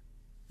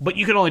 But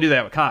you can only do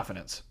that with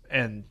confidence,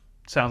 and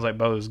it sounds like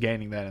Bo is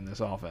gaining that in this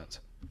offense.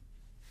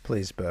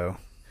 Please, Bo,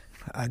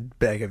 I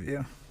beg of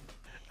you.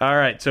 All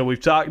right, so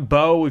we've talked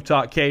Bo, we've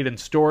talked Caden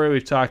Story,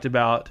 we've talked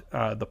about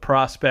the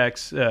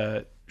prospects,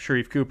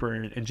 Sharife Cooper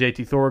and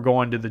JT Thor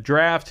going to the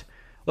draft.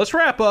 Let's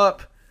wrap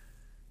up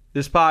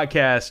this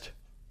podcast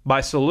by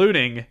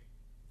saluting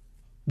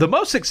the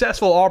most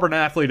successful Auburn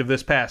athlete of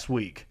this past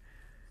week,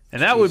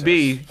 and that would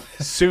be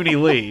Suni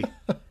Lee.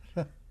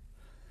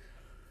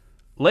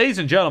 Ladies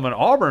and gentlemen,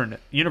 Auburn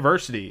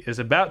University is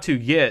about to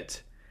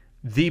get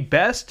the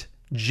best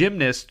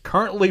gymnast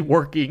currently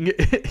working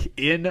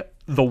in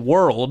the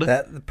world.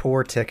 That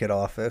poor ticket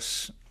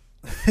office.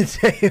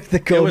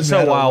 It was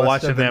so wild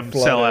watching them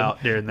sell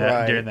out during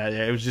that.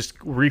 It was just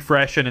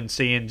refreshing and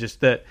seeing just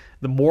the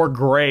more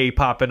gray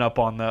popping up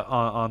on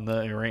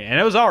the arena. And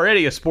it was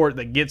already a sport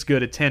that gets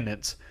good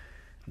attendance.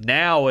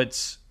 Now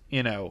it's,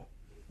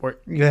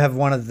 you have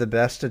one of the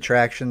best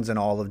attractions in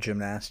all of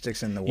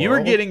gymnastics in the world. You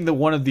are getting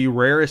one of the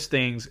rarest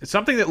things. It's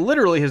something that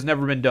literally has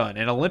never been done.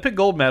 An Olympic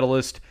gold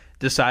medalist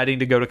deciding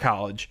to go to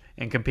college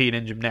and compete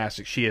in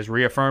gymnastics. She has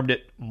reaffirmed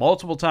it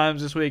multiple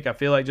times this week. I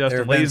feel like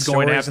Justin Lee's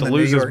going to have to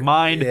lose his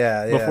mind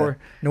before.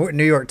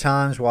 New York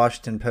Times,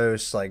 Washington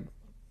Post, like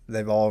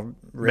they've all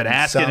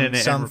written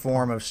some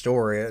form of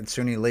story. And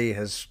Suni Lee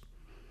has,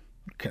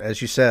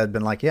 as you said,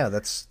 been like,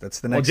 that's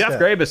the next Jeff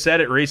step. Graba said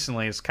it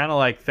recently. It's kind of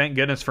like, thank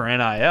goodness for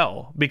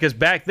NIL, because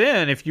back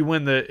then, if you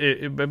win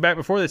back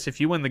before this, if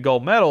you win the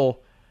gold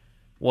medal,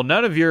 well,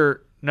 none of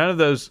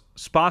those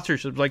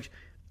sponsorships, like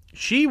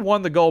she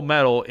won the gold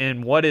medal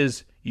in what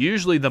is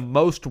usually the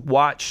most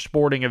watched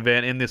sporting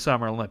event in the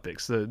Summer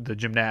Olympics,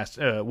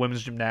 the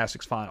women's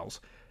gymnastics finals.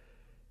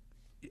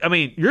 I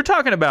mean, you're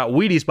talking about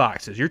Wheaties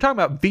boxes, you're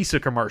talking about Visa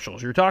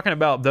commercials, you're talking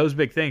about those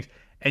big things,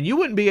 and you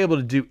wouldn't be able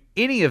to do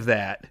any of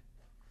that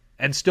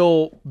and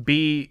still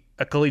be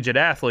a collegiate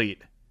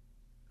athlete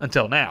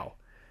until now.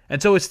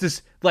 And so it's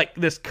this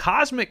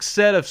cosmic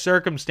set of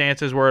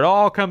circumstances where it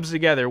all comes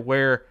together,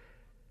 where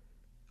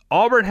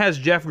Auburn has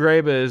Jeff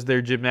Graba as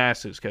their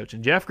gymnastics coach,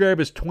 and Jeff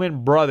Graba's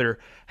twin brother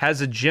has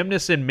a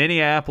gymnast in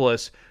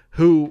Minneapolis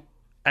who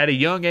at a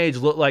young age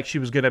looked like she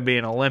was going to be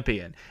an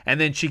Olympian. And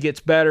then she gets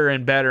better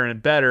and better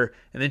and better,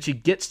 and then she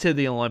gets to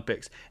the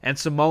Olympics. And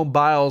Simone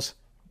Biles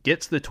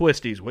gets the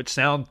twisties, which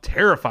sound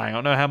terrifying. I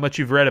don't know how much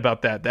you've read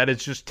about that. That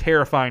is just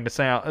terrifying to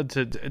hear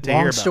about.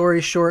 Long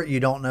story short,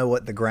 you don't know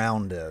what the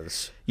ground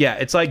is. Yeah,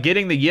 it's like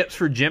getting the yips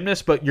for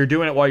gymnasts, but you're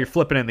doing it while you're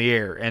flipping in the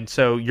air. And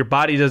so your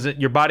body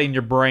and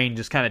your brain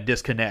just kind of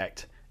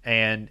disconnect,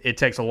 and it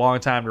takes a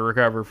long time to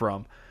recover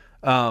from.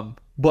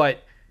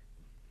 But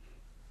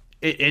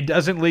it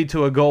doesn't lead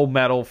to a gold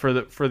medal for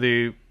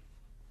the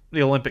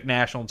Olympic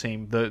national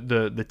team,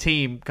 the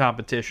team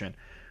competition.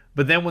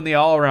 But then when the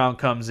all-around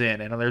comes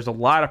in and there's a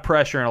lot of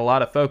pressure and a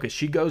lot of focus,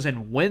 she goes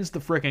and wins the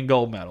freaking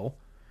gold medal.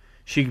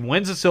 She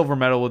wins a silver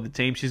medal with the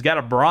team. She's got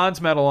a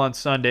bronze medal on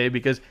Sunday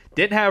because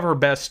didn't have her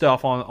best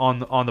stuff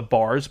on the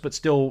bars, but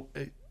still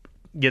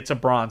gets a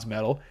bronze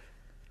medal.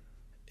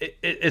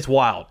 It's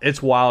wild.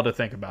 It's wild to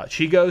think about.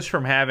 She goes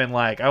from having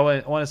I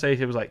want to say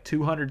it was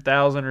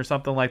 200,000 or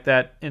something like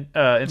that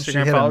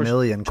Instagram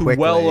followers to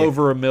well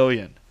over 1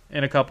 million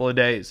in a couple of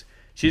days.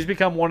 She's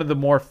become one of the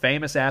more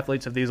famous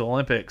athletes of these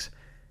Olympics.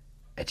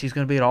 And she's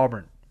going to be at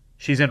Auburn.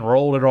 She's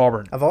enrolled at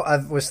Auburn. I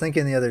was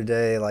thinking the other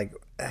day,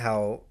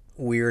 how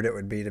weird it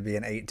would be to be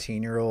an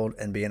 18-year-old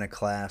and be in a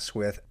class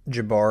with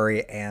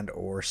Jabari and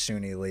or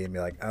Suni Lee and be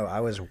like, oh, I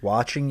was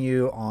watching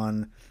you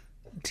on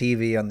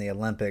TV on the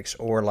Olympics,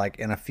 or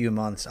in a few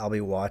months I'll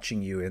be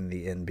watching you in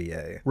the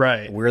NBA.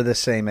 Right. We're the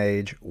same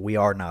age. We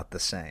are not the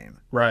same.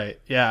 Right.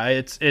 Yeah,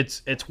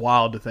 it's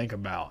wild to think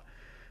about.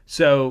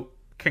 So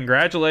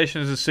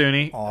congratulations to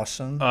Suni.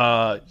 Awesome.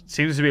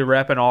 Seems to be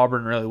repping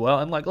Auburn really well.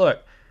 And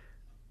look,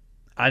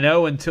 I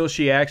know until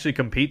she actually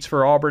competes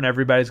for Auburn,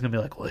 everybody's gonna be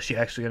like, well, is she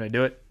actually gonna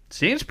do it?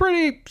 Seems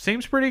pretty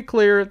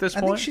clear at this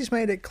point. I think she's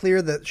made it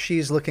clear that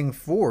she's looking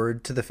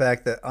forward to the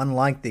fact that,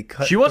 unlike the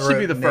cutthroat she wants to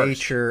be the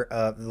nature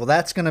first. Well,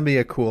 that's going to be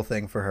a cool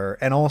thing for her,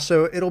 and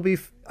also it'll be,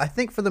 I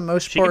think, for the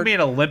most part, she can be an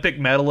Olympic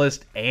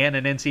medalist and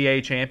an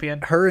NCAA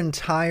champion. Her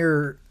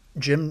entire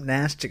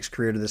gymnastics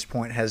career to this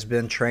point has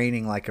been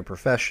training like a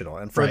professional.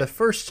 And for the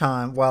first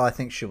time, while I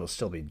think she will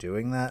still be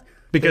doing that,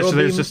 because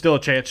there's still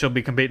a chance she'll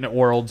be competing at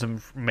Worlds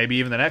and maybe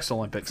even the next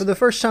Olympics. For the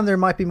first time, there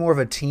might be more of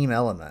a team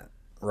element,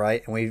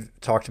 right? And we've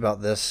talked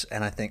about this,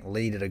 and I think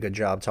Lee did a good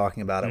job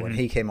talking about it when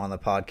he came on the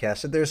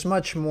podcast. That there's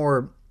much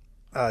more,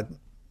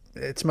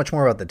 it's much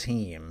more about the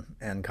team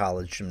in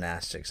college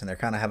gymnastics, and they're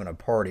kind of having a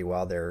party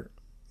while they're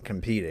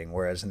competing.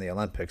 Whereas in the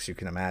Olympics, you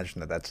can imagine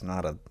that that's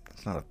not a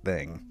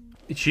thing.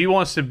 She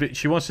wants to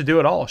do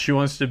it all. She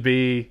wants to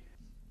be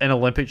an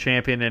Olympic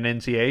champion and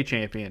NCAA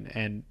champion,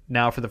 and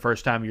now for the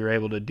first time you're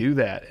able to do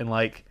that. And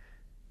like,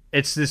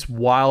 it's this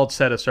wild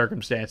set of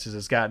circumstances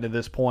that's gotten to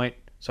this point.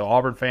 So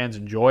Auburn fans,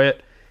 enjoy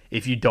it.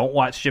 If you don't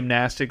watch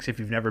gymnastics, if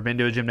you've never been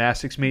to a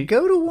gymnastics meet,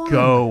 go to one.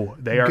 Go.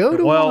 They are go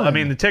to well. One. I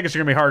mean, the tickets are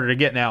going to be harder to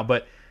get now,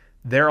 but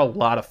they're a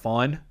lot of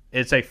fun.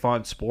 It's a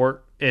fun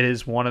sport. It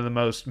is one of the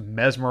most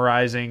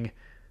mesmerizing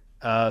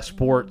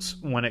sports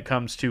when it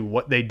comes to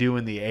what they do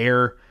in the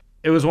air.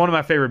 It was one of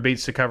my favorite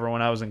beats to cover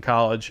when I was in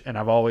college, and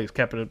I've always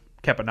kept an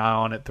eye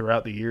on it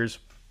throughout the years.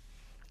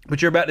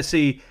 But you're about to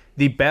see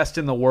the best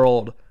in the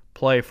world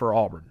play for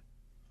Auburn,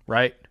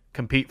 right?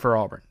 Compete for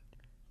Auburn.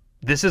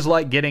 This is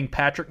like getting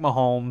Patrick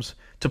Mahomes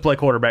to play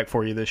quarterback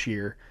for you this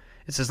year.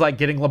 This is like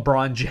getting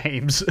LeBron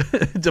James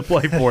to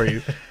play for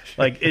you.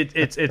 Like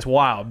it's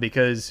wild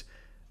because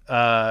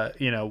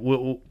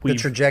the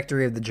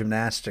trajectory of the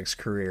gymnastics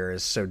career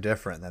is so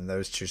different than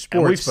those two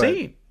sports.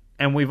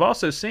 And we've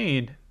also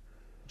seen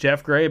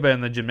Jeff Graba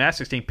and the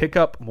gymnastics team pick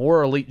up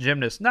more elite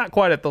gymnasts, not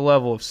quite at the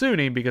level of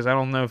Suni, because I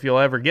don't know if you'll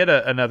ever get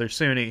another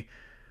Suni,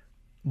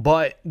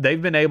 but they've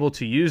been able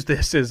to use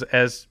this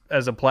as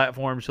a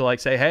platform to like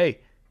say, hey,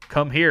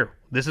 come here.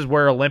 This is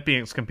where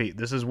Olympians compete.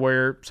 This is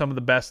where some of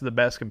the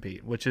best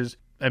compete, which is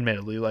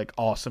admittedly like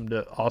awesome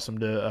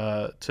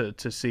to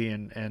see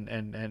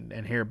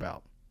and hear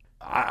about.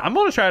 I'm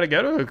going to try to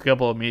go to a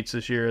couple of meets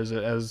this year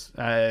as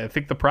I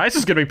think the price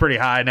is going to be pretty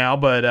high now,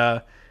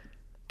 but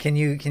Can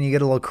you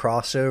get a little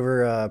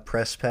crossover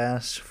press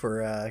pass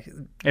for?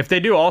 If they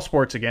do all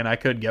sports again, I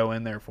could go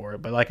in there for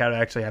it, but like I'd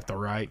actually have to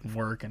write and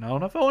work, and I don't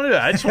know if I want to do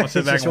that. I just want to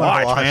sit back and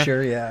watch, man.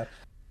 Sure, yeah.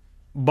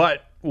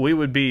 But we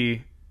would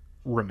be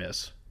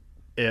remiss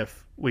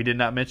if we did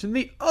not mention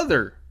the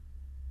other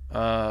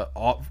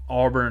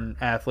Auburn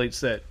athletes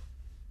that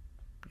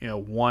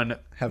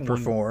have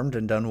performed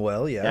and done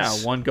well. Yes,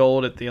 yeah, won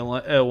gold at the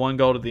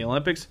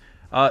Olympics.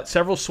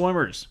 Several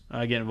swimmers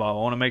get involved.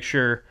 I want to make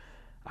sure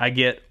I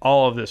get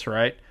all of this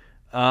right.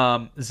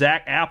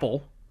 Zach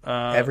Apple.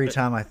 Every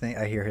time I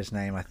hear his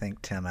name, I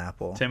think Tim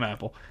Apple. Tim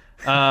Apple.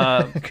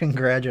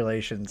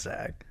 Congratulations,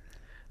 Zach.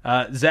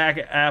 Zach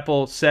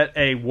Apple set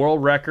a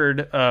world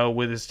record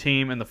with his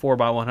team in the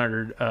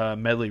 4x100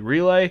 medley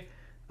relay,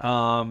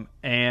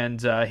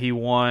 and he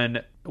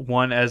won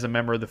as a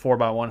member of the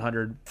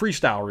 4x100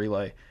 freestyle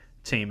relay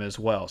team as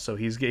well. So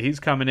he's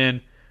coming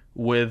in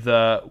with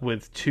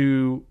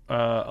two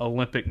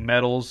Olympic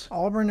medals.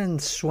 Auburn in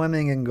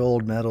swimming and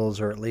gold medals,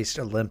 or at least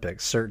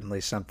Olympics,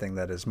 certainly something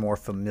that is more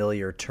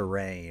familiar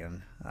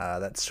terrain.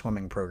 That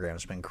swimming program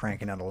has been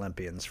cranking out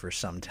Olympians for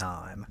some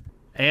time.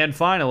 And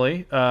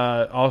finally,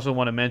 also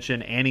want to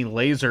mention Annie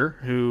Laser,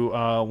 who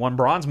won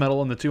bronze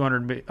medal in the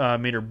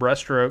 200-meter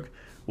breaststroke,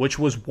 which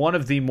was one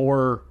of the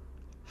more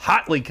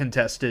hotly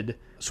contested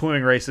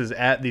swimming races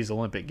at these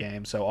Olympic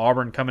Games. So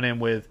Auburn coming in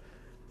with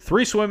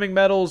 3 swimming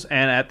medals,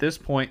 and at this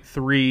point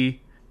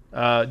 3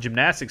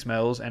 gymnastics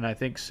medals. And I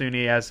think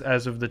Suni,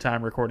 as of the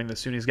time recording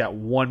this, Suni's got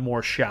one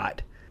more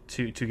shot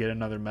to get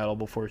another medal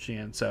before she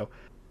ends. So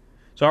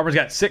Auburn's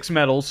got 6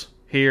 medals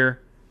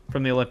here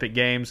from the Olympic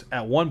Games.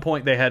 At one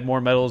point, they had more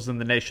medals than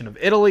the nation of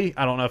Italy.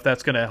 I don't know if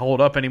that's going to hold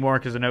up anymore,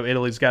 because I know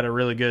Italy's got a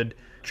really good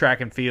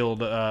track and field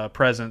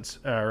presence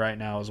right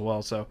now as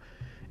well. So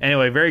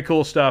anyway, very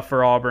cool stuff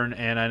for Auburn,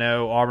 and I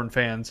know Auburn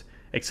fans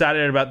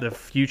excited about the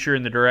future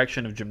in the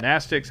direction of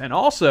gymnastics, and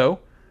also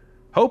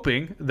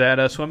hoping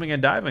that swimming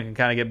and diving can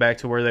kind of get back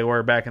to where they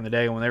were back in the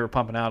day when they were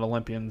pumping out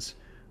Olympians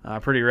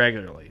pretty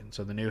regularly. And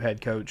so the new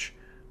head coach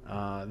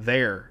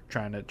there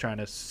trying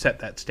to set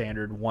that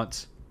standard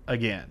once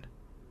again.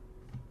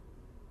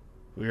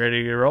 We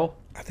ready to roll?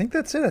 I think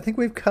that's it. I think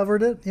we've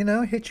covered it.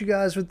 Hit you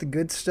guys with the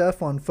good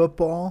stuff on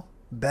football,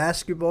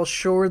 basketball.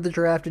 Sure, the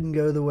draft didn't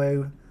go the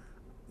way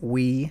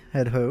we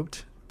had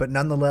hoped, but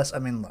nonetheless,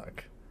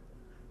 look,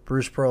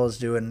 Bruce Pearl is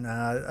doing.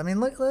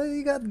 Look,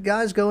 you got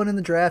guys going in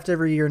the draft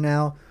every year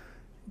now,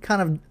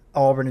 kind of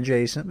Auburn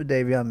adjacent, but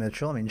Davion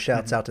Mitchell.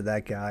 Shouts out to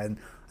that guy, and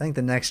I think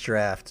the next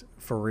draft,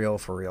 for real,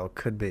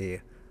 could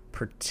be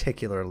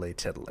particularly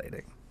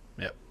titillating.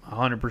 Yep,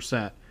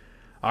 100%.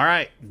 All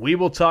right, we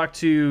will talk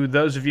to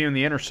those of you in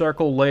the inner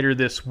circle later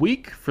this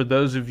week. For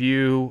those of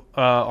you,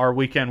 our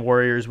weekend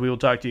warriors, we will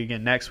talk to you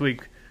again next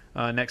week,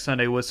 next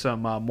Sunday, with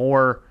some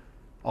more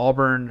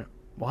Auburn.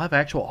 We'll have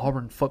actual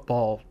Auburn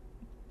football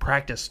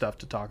practice stuff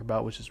to talk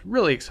about, which is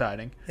really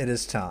exciting. It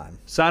is time.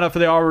 Sign up for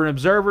the Auburn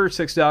Observer,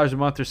 $6 a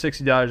month or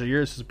 $60 a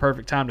year. This is a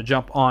perfect time to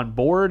jump on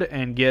board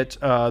and get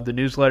the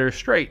newsletter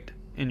straight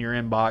in your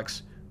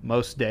inbox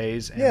most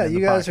days. And Yeah, in you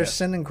the guys are podcast.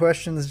 sending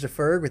questions to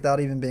Ferg without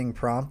even being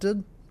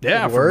prompted.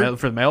 Yeah, Good word.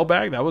 for the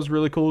mailbag. That was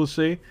really cool to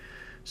see.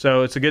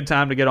 So it's a good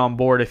time to get on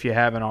board if you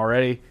haven't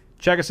already.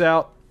 Check us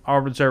out,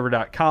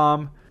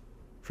 auburnserver.com.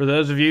 For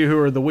those of you who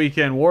are the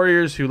weekend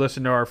warriors who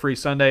listen to our free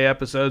Sunday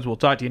episodes, we'll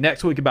talk to you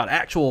next week about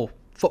actual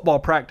football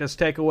practice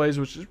takeaways,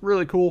 which is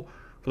really cool.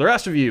 For the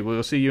rest of you, we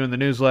will see you in the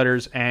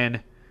newsletters,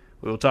 and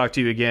we will talk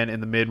to you again in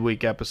the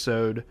midweek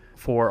episode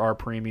for our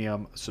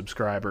premium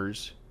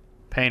subscribers.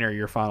 Painter,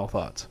 your final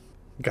thoughts.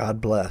 God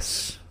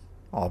bless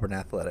Auburn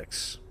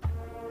Athletics.